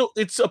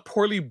a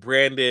poorly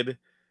branded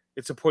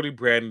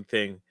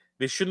thing.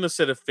 They shouldn't have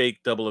said a fake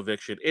double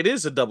eviction. It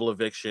is a double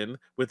eviction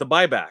with a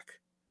buyback.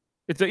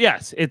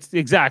 It's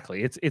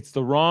exactly. It's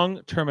the wrong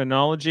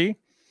terminology.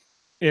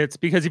 It's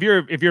because if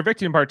you're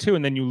evicted in part 2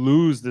 and then you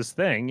lose this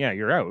thing,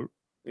 you're out.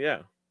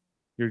 Yeah.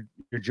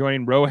 You're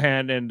joining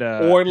Rohan and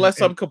or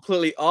unless I'm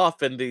completely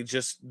off and they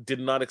just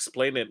did not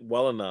explain it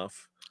well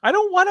enough. I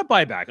don't want a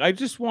buyback. I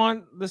just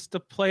want this to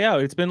play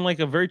out. It's been like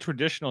a very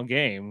traditional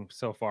game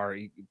so far,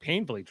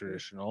 painfully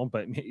traditional,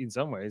 but in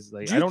some ways,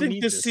 like, do you think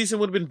this season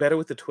would have been better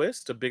with a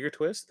twist, a bigger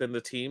twist than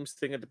the teams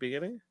thing at the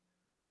beginning?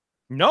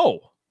 No,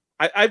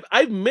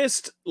 I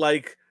missed,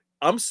 like,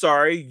 I'm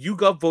sorry, you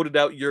got voted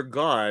out, you're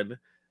gone.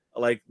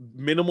 Like,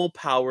 minimal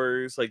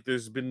powers, like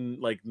there's been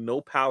like no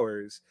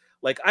powers.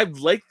 Like, I've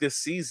liked this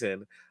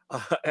season.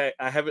 I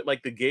haven't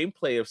liked the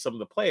gameplay of some of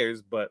the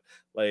players, but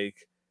like,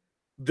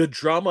 the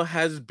drama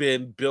has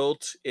been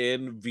built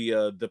in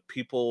via the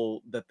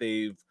people that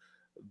they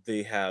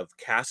have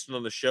casted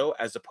on the show,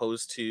 as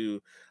opposed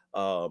to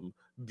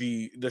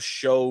the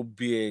show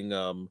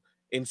being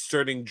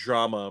inserting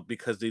drama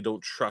because they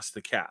don't trust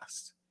the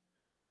cast.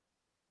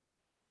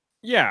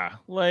 Yeah,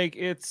 like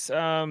it's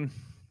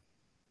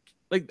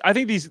like I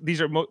think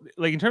these are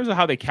like in terms of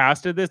how they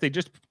casted this, they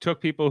just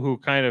took people who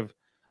kind of,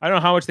 I don't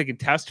know how much they can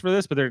test for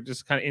this, but they're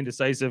just kind of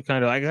indecisive,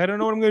 kind of like, I don't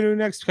know what I'm going to do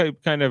next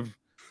kind of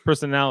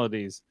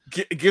personalities.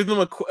 Give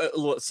them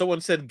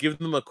someone said give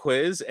them a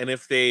quiz, and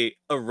if they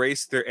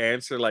erase their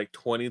answer like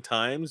 20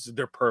 times,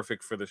 they're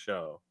perfect for the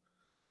show.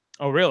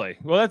 Oh, really?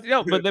 Well,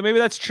 but maybe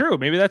that's true.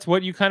 Maybe that's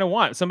what you kind of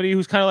want. Somebody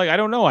who's kind of like, I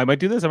don't know, I might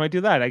do this, I might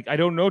do that. I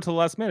don't know till the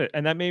last minute,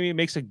 and that maybe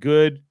makes a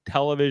good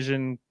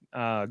television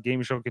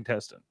game show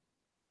contestant.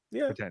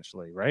 Yeah,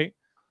 potentially, right?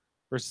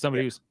 Versus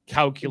somebody who's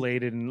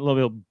calculated and a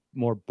little bit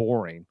more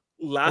boring.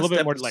 A little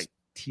bit more like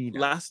Tina.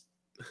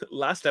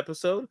 Last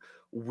episode,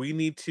 we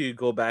need to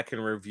go back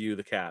and review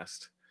the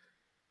cast,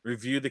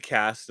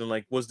 and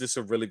like, was this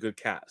a really good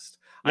cast?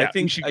 Yeah, I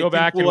think we should go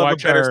back and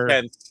watch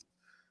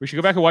we should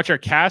go back and watch our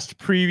cast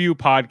preview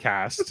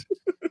podcast.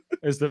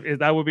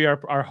 That would be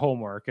our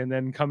homework, and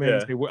then come in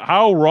and say,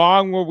 how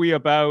wrong were we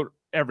about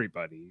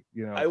everybody?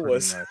 You know, I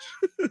was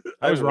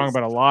wrong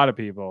about a lot of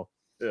people.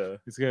 Yeah,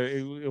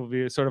 it will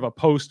be sort of a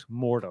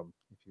post-mortem,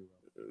 if you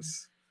will.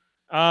 Yes.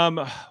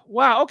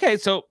 Wow. Okay.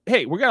 So,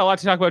 hey, we got a lot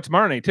to talk about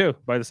tomorrow night too,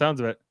 by the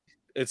sounds of it.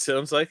 It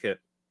sounds like it.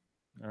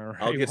 All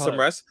right. I'll get some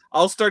rest.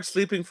 I'll start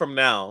sleeping from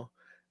now,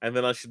 and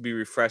then I should be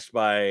refreshed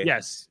by.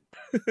 Yes.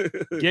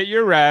 Get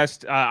your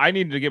rest. I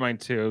needed to get mine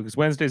too, because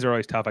Wednesdays are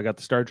always tough. I got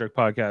the Star Trek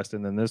podcast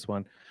and then this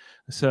one.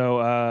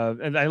 So,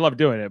 and I love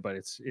doing it, but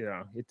it's,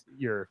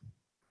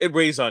 it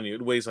weighs on you.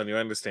 It weighs on you. I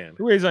understand.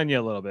 It weighs on you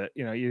a little bit.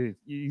 You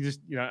just,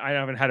 I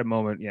haven't had a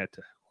moment yet.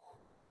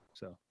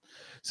 So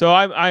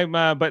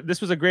but this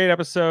was a great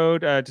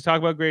episode to talk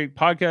about. Great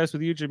podcast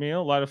with you, Jamil.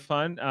 A lot of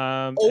fun.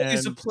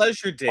 Always a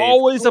pleasure, Dave.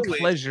 Always a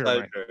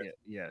pleasure.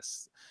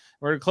 Yes.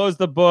 We're going to close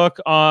the book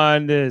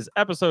on this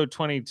episode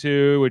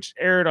 22, which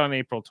aired on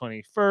April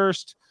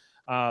 21st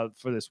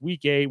for this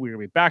week 8. We're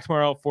going to be back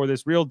tomorrow for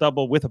this real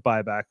double with a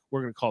buyback.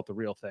 We're going to call it the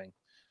real thing.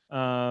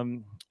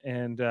 And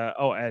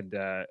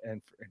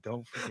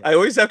don't forget. I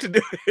always have to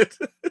do it.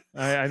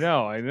 I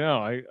know.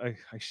 I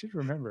should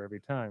remember every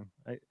time.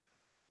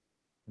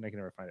 And I can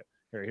never find it.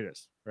 Here it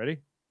is. Ready?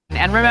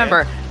 And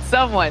remember,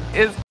 someone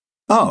is.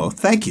 Oh,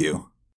 thank you.